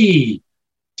 whoopee,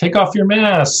 take off your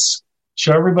mask,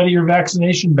 show everybody your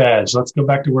vaccination badge. Let's go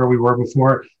back to where we were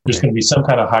before. There's going to be some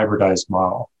kind of hybridized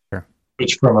model, sure,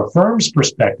 which from a firm's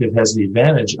perspective has the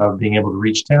advantage of being able to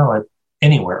reach talent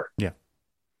anywhere. Yeah.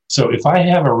 So if I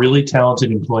have a really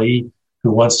talented employee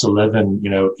who wants to live in,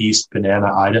 East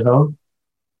Banana, Idaho,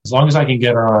 as long as I can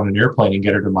get her on an airplane and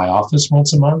get her to my office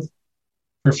once a month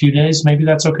for a few days, maybe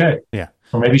that's okay. Yeah.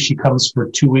 Or maybe she comes for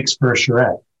 2 weeks for a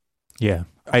charrette. Yeah.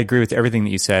 I agree with everything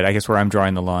that you said. I guess where I'm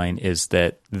drawing the line is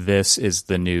that this is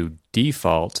the new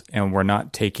default, and we're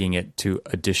not taking it to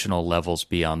additional levels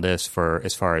beyond this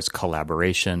as far as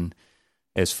collaboration,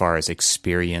 as far as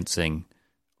experiencing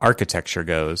architecture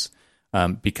goes,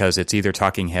 because it's either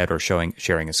talking head or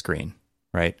sharing a screen,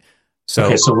 right? So,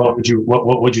 okay, so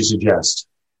what would you suggest?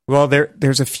 Well,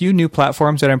 there's a few new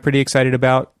platforms that I'm pretty excited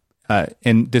about.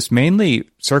 And this mainly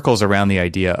circles around the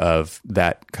idea of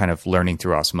that kind of learning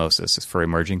through osmosis for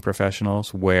emerging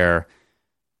professionals, where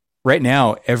right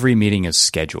now every meeting is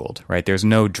scheduled, right? There's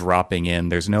no dropping in.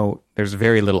 There's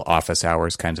very little office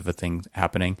hours kinds of a thing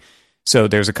happening. So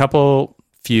there's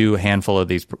a handful of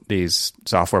these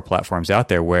software platforms out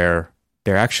there where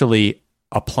they're actually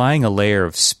applying a layer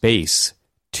of space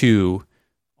to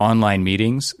online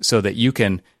meetings so that you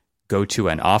can go to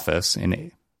an office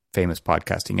in famous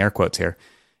podcasting air quotes here,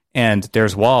 and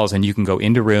there's walls and you can go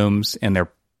into rooms and they're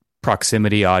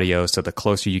proximity audio. So the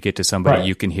closer you get to somebody, right,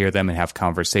 you can hear them and have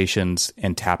conversations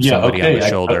and tap somebody on the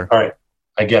shoulder. All right.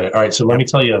 I get it. All right. So let me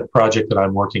tell you a project that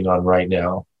I'm working on right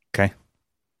now. Okay.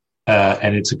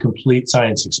 And it's a complete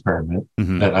science experiment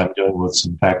that I'm doing with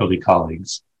some faculty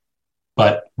colleagues.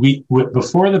 But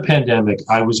before the pandemic,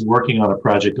 I was working on a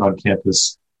project on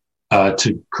campus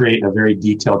to create a very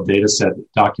detailed data set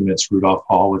that documents Rudolph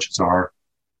Hall, which is our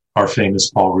famous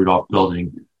Paul Rudolph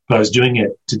building. But I was doing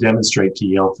it to demonstrate to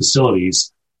Yale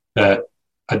facilities that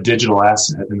a digital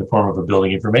asset in the form of a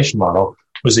building information model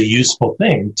was a useful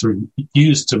thing to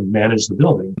use to manage the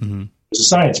building. Mm-hmm. It was a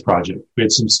science project. We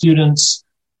had some students,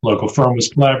 local firm was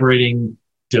collaborating,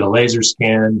 did a laser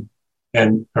scan,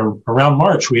 and around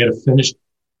March, we had a finished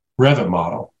Revit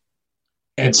model.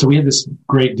 And so we had this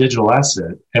great digital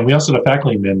asset. And we also had a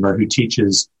faculty member who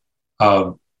teaches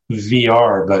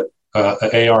VR, but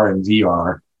AR and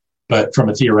VR, but from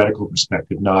a theoretical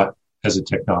perspective, not as a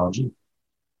technology.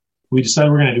 We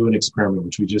decided we're going to do an experiment,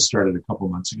 which we just started a couple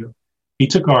months ago. He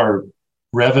took our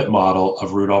Revit model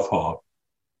of Rudolph Hall,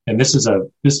 and this is a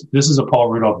Paul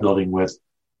Rudolph building with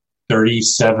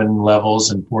 37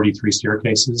 levels and 43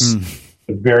 staircases,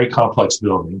 a very complex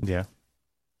building. Yeah.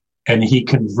 And he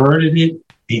converted it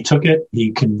into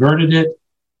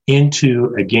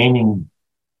a gaming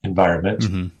environment.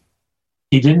 Mm-hmm.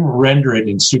 He didn't render it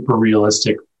in super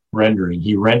realistic rendering.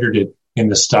 He rendered it in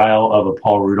the style of a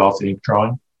Paul Rudolph ink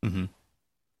drawing. Mm-hmm.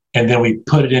 And then we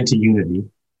put it into Unity.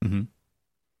 Mm-hmm.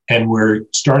 And we're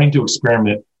starting to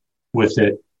experiment with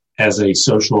it as a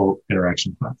social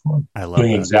interaction platform. I love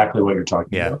doing that. Exactly what you're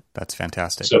talking about. Yeah, that's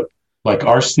fantastic. So, like,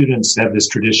 our students have this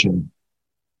tradition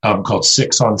called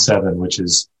 6 on 7, which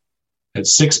is at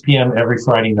 6 p.m. every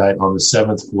Friday night on the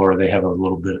 7th floor. They have a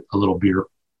little beer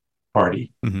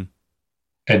party,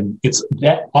 and it's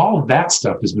that all of that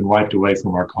stuff has been wiped away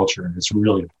from our culture, and it's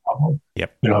really a problem.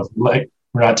 Yep. We're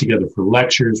not together for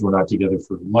lectures. We're not together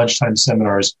for lunchtime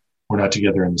seminars. We're not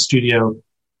together in the studio.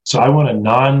 So I want a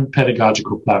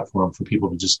non-pedagogical platform for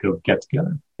people to just go get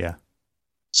together. Yeah.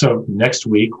 So next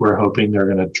week, we're hoping they're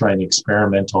going to try an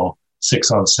experimental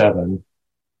 6 on 7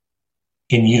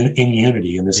 in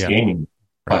Unity, in this gaming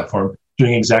platform,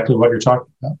 doing exactly what you're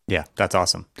talking about. Yeah, that's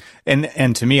awesome.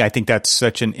 And to me, I think that's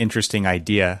such an interesting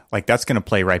idea. Like, that's going to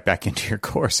play right back into your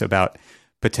course about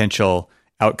potential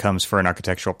outcomes for an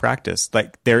architectural practice.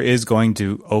 Like, there is going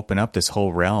to open up this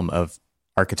whole realm of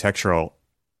architecture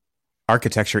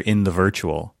in the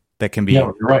virtual that can be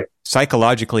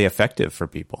psychologically effective for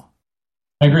people.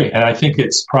 I agree. And I think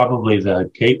it's probably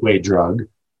the gateway drug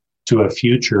to a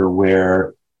future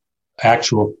where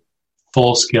actual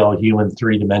full-scale human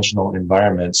three-dimensional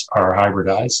environments are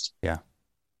hybridized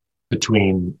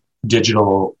between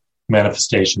digital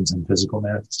manifestations and physical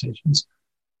manifestations.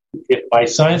 If my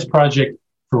science project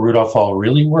for Rudolph Hall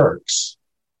really works,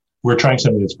 we're trying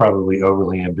something that's probably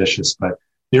overly ambitious, but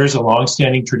there is a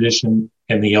longstanding tradition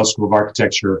in the Yale School of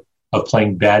Architecture of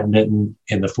playing badminton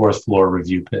in the fourth floor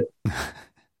review pit.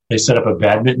 They set up a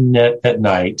badminton net at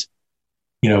night.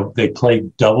 They play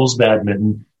doubles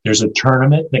badminton. There's a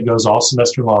tournament that goes all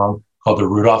semester long called the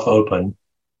Rudolph Open,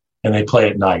 and they play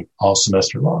at night all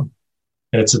semester long.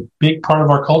 And it's a big part of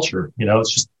our culture.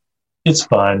 It's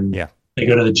fun. Yeah. They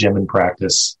go to the gym and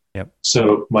practice. Yep.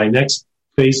 So my next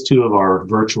phase 2 of our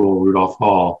virtual Rudolph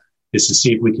Hall is to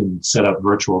see if we can set up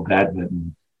virtual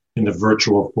badminton in the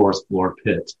virtual fourth floor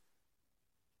pit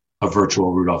of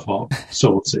virtual Rudolph Hall.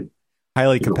 So we'll see.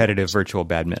 Highly competitive virtual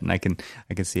badminton. I can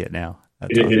see it now.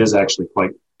 It is actually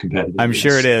quite competitive. I'm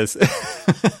sure it is.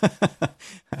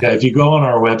 Yeah, if you go on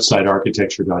our website,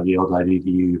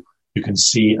 architecture.yale.edu, you can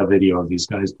see a video of these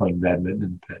guys playing badminton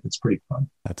in the pit. It's pretty fun.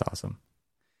 That's awesome.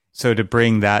 So to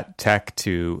bring that tech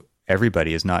to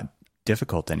everybody is not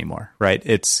difficult anymore, right?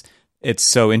 It's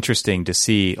so interesting to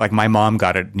see. Like my mom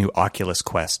got a new Oculus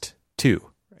Quest 2,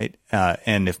 right?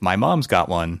 And if my mom's got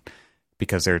one,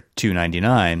 because they're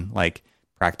 $299, like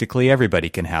practically everybody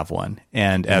can have one.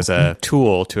 And as a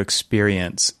tool to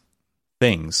experience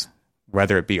things,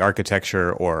 whether it be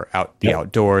architecture or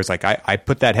outdoors, like I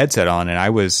put that headset on and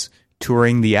I was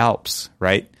touring the Alps,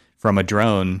 right? From a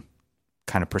drone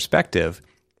kind of perspective.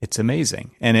 It's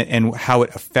amazing. And how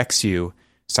it affects you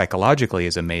psychologically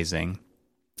is amazing.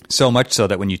 So much so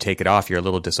that when you take it off, you're a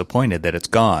little disappointed that it's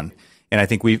gone. And I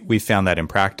think we found that in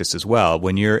practice as well.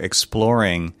 When you're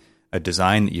exploring a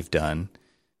design that you've done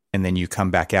and then you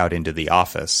come back out into the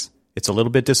office, it's a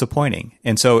little bit disappointing.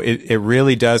 And so it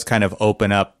really does kind of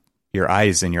open up your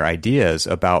eyes and your ideas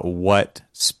about what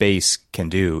space can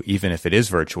do, even if it is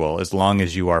virtual, as long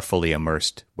as you are fully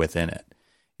immersed within it.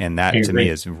 And that to me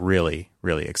is really,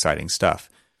 really exciting stuff.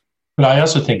 But I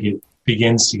also think it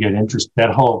begins to get interesting.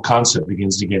 That whole concept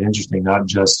begins to get interesting, not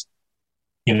just,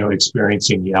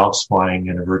 experiencing the Alps flying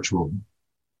in a virtual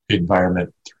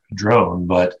environment through a drone,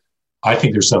 but I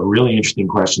think there's some really interesting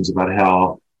questions about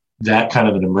how that kind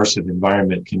of an immersive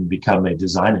environment can become a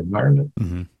design environment.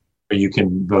 Mm-hmm. Where you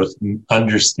can both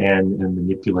understand and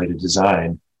manipulate a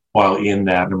design while in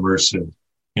that immersive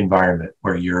environment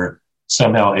where you're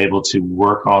somehow able to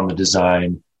work on the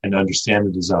design and understand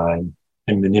the design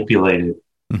and manipulate it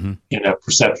in a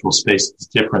perceptual space that's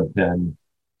different than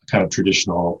kind of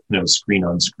traditional, screen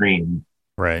on screen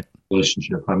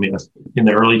relationship. I mean, in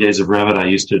the early days of Revit, I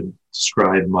used to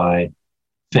describe my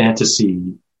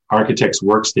fantasy architect's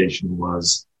workstation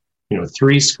was,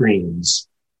 3 screens.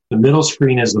 The middle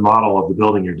screen is the model of the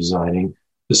building you're designing.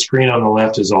 The screen on the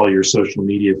left is all your social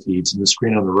media feeds, and the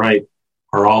screen on the right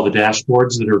are all the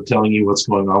dashboards that are telling you what's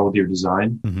going on with your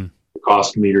design, the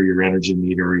cost meter, your energy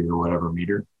meter, your whatever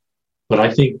meter. But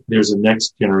I think there's a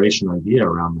next generation idea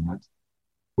around that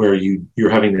where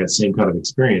you're having that same kind of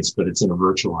experience, but it's in a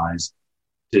virtualized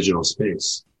digital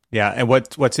space. Yeah, and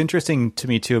what's interesting to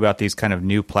me too about these kind of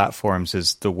new platforms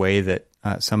is the way that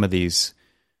some of these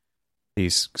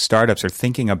startups are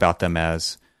thinking about them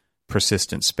as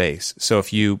persistent space. So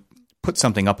if you put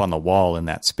something up on the wall in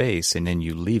that space and then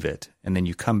you leave it and then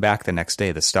you come back the next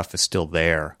day, the stuff is still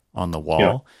there on the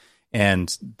wall. Yeah.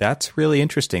 And that's really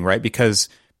interesting, right? Because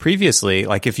previously,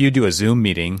 like if you do a Zoom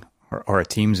meeting or a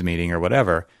Teams meeting or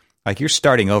whatever, like you're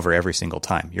starting over every single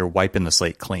time. You're wiping the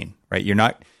slate clean, right? You're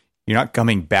not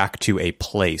coming back to a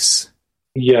place.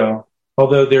 Yeah.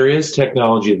 Although there is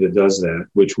technology that does that,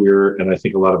 which and I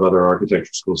think a lot of other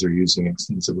architecture schools are using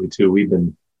extensively too.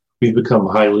 We've become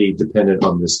highly dependent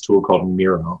on this tool called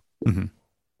Miro,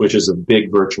 which is a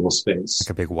big virtual space.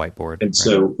 Like a big whiteboard. And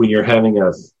so when you're having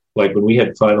when we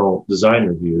had final design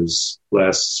reviews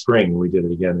last spring, we did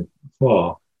it again in the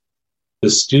fall, the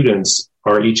students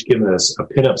are each given us a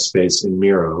pinup space in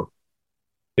Miro.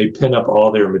 They pin up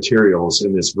all their materials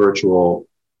in this virtual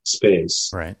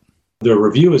space. Right. The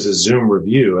review is a Zoom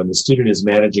review, and the student is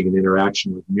managing an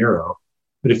interaction with Miro.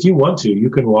 But if you want to, you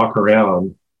can walk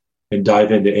around and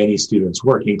dive into any student's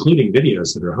work, including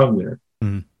videos that are hung there.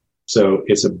 So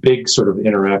it's a big sort of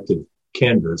interactive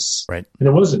canvas. Right.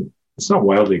 And it's not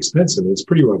wildly expensive. It's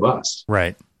pretty robust.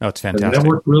 Right. Oh, it's fantastic. And that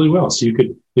worked really well. So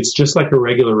it's just like a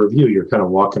regular review. You're kind of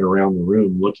walking around the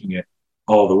room looking at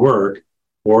all the work,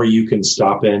 or you can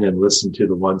stop in and listen to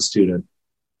the one student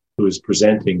who is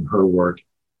presenting her work,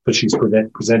 but she's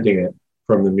presenting it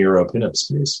from the Miro pinup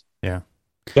space. Yeah.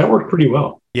 That worked pretty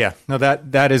well. Yeah. No,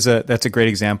 that's a great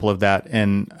example of that.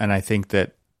 And I think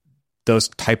that those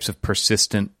types of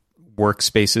persistent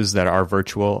workspaces that are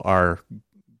virtual are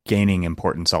gaining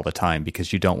importance all the time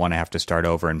because you don't want to have to start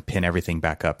over and pin everything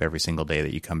back up every single day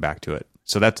that you come back to it.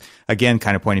 So that's, again,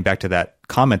 kind of pointing back to that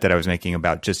comment that I was making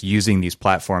about just using these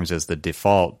platforms as the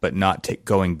default, but not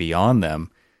going beyond them.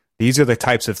 These are the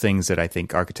types of things that I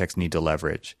think architects need to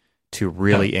leverage to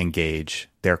really engage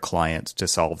their clients to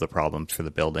solve the problems for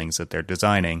the buildings that they're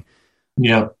designing.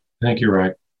 Yeah, I think you're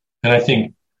right. And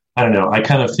I don't know, I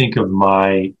kind of think of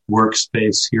my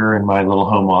workspace here in my little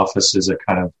home office as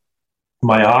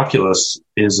my Oculus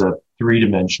is a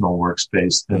 3-dimensional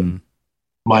workspace. And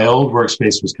my old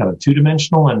workspace was kind of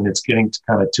 2-dimensional, and it's getting to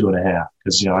kind of 2.5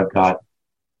 because, I've got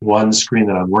one screen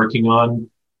that I'm working on.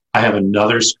 I have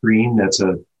another screen that's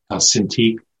a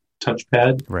Cintiq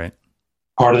touchpad. Right.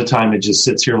 Part of the time it just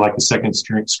sits here like a second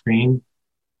screen.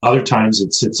 Other times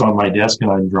it sits on my desk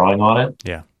and I'm drawing on it.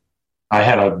 Yeah. I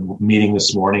had a meeting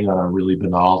this morning on a really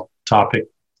banal topic,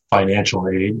 financial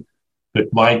aid,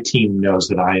 but my team knows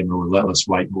that I am a relentless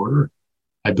whiteboarder.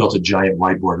 I built a giant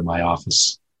whiteboard in my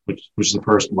office, which was the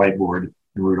first whiteboard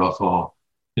in Rudolph Hall.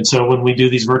 And so when we do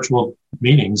these virtual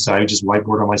meetings, I just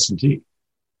whiteboard on my Cintiq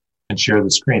and share the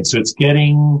screen. So it's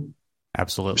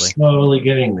slowly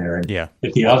getting there. And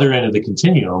at the other end of the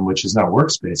continuum, which is not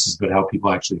workspaces, but how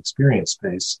people actually experience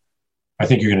space, I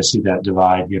think you're going to see that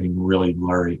divide getting really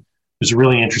blurry. There's a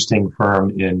really interesting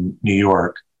firm in New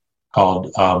York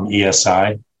called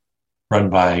ESI, run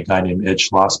by a guy named Ed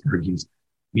Schlossberg.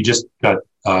 He just got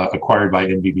acquired by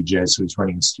NBBJ, so he's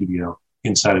running a studio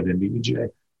inside of NBBJ.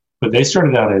 But they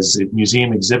started out as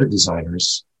museum exhibit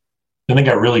designers. Then they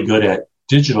got really good at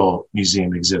digital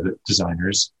museum exhibit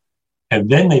designers. And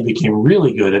then they became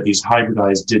really good at these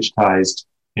hybridized, digitized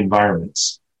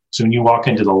environments. So when you walk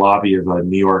into the lobby of a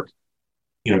New York,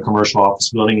 commercial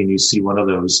office building and you see one of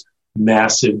those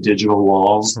massive digital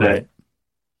walls, right,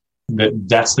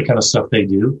 that's the kind of stuff they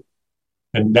do.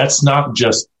 And that's not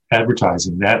just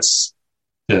advertising. That's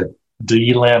the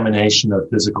delamination of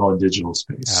physical and digital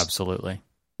space. Absolutely.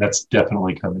 That's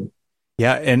definitely coming.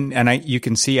 Yeah, and you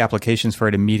can see applications for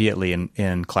it immediately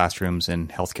in classrooms and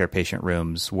healthcare patient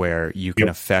rooms where you can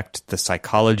affect the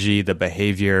psychology, the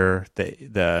behavior,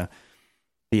 the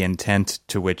intent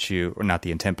to which or not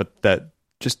the intent, but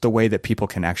just the way that people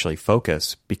can actually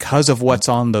focus because of what's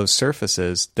on those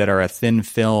surfaces that are a thin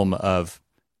film of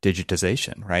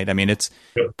digitization, right? I mean, it's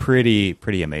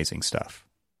pretty amazing stuff.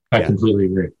 I completely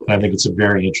agree. I think it's a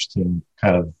very interesting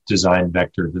kind of design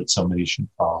vector that somebody should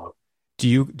follow. Do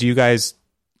you guys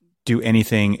do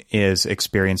anything as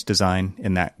experience design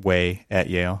in that way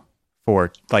at Yale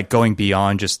for like going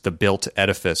beyond just the built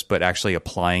edifice, but actually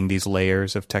applying these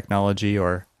layers of technology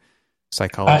or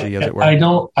psychology, as it were?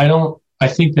 I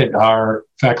think that our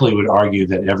faculty would argue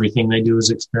that everything they do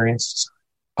is experience.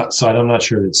 So I'm not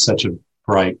sure it's such a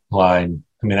bright line.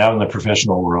 I mean, out in the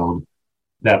professional world,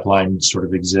 that line sort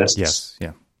of exists. Yes.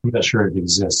 Yeah. I'm not sure it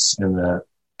exists in the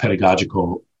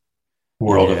pedagogical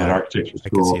world of an architecture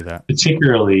school, I can see that.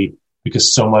 Particularly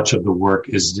because so much of the work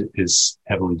is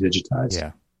heavily digitized.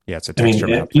 Yeah. Yeah. It's a texture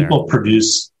map people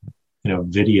produce,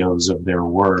 videos of their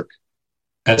work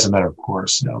as a matter of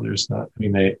course. No, there's not.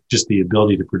 Just the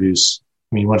ability to produce,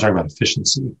 you want to talk about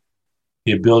efficiency,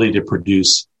 the ability to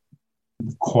produce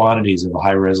quantities of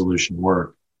high resolution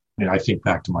work. I think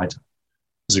back to my time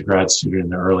as a grad student in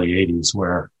the early 80s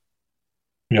where,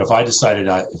 if I decided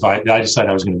I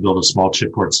was going to build a small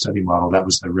chipboard study model, that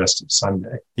was the rest of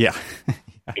Sunday. Yeah.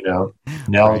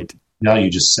 Now you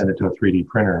just send it to a 3D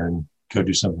printer and go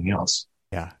do something else.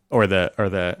 Yeah. Or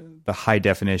the high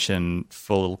definition,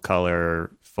 full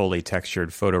color, fully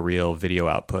textured photoreal video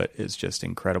output is just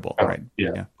incredible, right?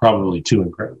 Yeah. Probably too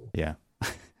incredible. Yeah.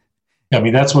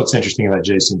 That's what's interesting about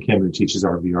Jason Kim, who teaches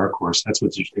our VR course. That's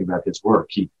what's interesting about his work.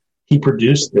 He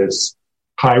produced this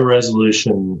high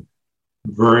resolution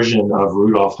version of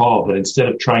Rudolph Hall, but instead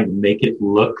of trying to make it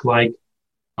look like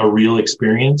a real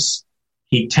experience,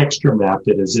 he texture mapped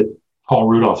it as if Paul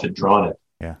Rudolph had drawn it.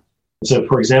 Yeah. So,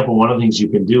 for example, one of the things you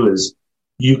can do is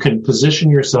you can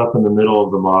position yourself in the middle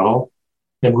of the model.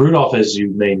 And Rudolph, as you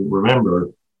may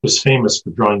remember, was famous for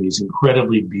drawing these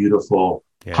incredibly beautiful,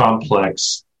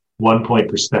 complex, one-point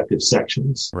perspective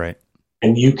sections. Right.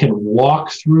 And you can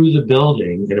walk through the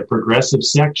building in a progressive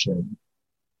section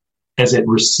as it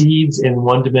receives in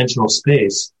one-dimensional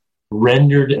space,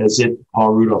 rendered as if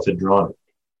Paul Rudolph had drawn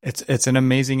it. It's an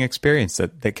amazing experience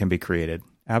that can be created.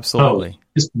 Absolutely.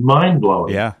 Just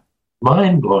mind-blowing. Yeah.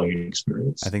 Mind-blowing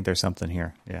experience. I think there's something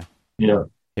here. Yeah. Yeah.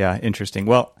 Yeah, interesting.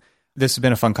 Well, this has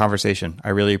been a fun conversation. I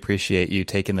really appreciate you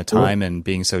taking the time and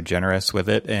being so generous with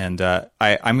it. And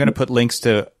I'm going to put links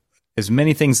to as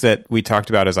many things that we talked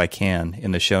about as I can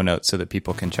in the show notes so that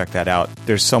people can check that out.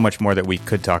 There's so much more that we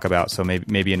could talk about, so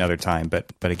maybe another time.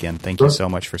 But again, thank you so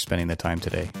much for spending the time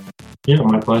today. Yeah,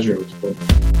 my pleasure. It was good.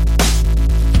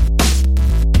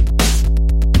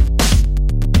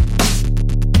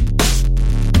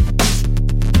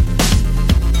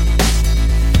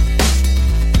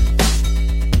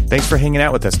 Thanks for hanging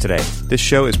out with us today. This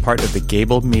show is part of the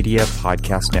Gable Media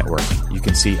Podcast Network. You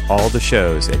can see all the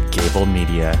shows at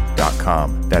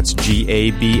gablemedia.com. That's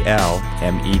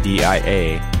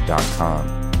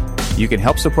GABLMEDIA.com. You can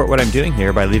help support what I'm doing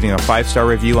here by leaving a 5-star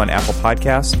review on Apple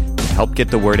Podcasts to help get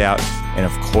the word out, and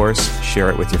of course, share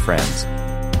it with your friends.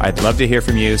 I'd love to hear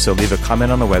from you, so leave a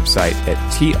comment on the website at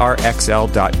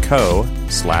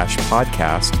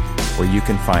trxl.co/podcast, where you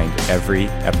can find every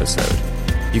episode.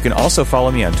 You can also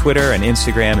follow me on Twitter and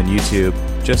Instagram and YouTube.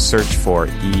 Just search for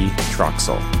E.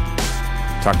 Troxel.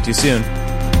 Talk to you soon.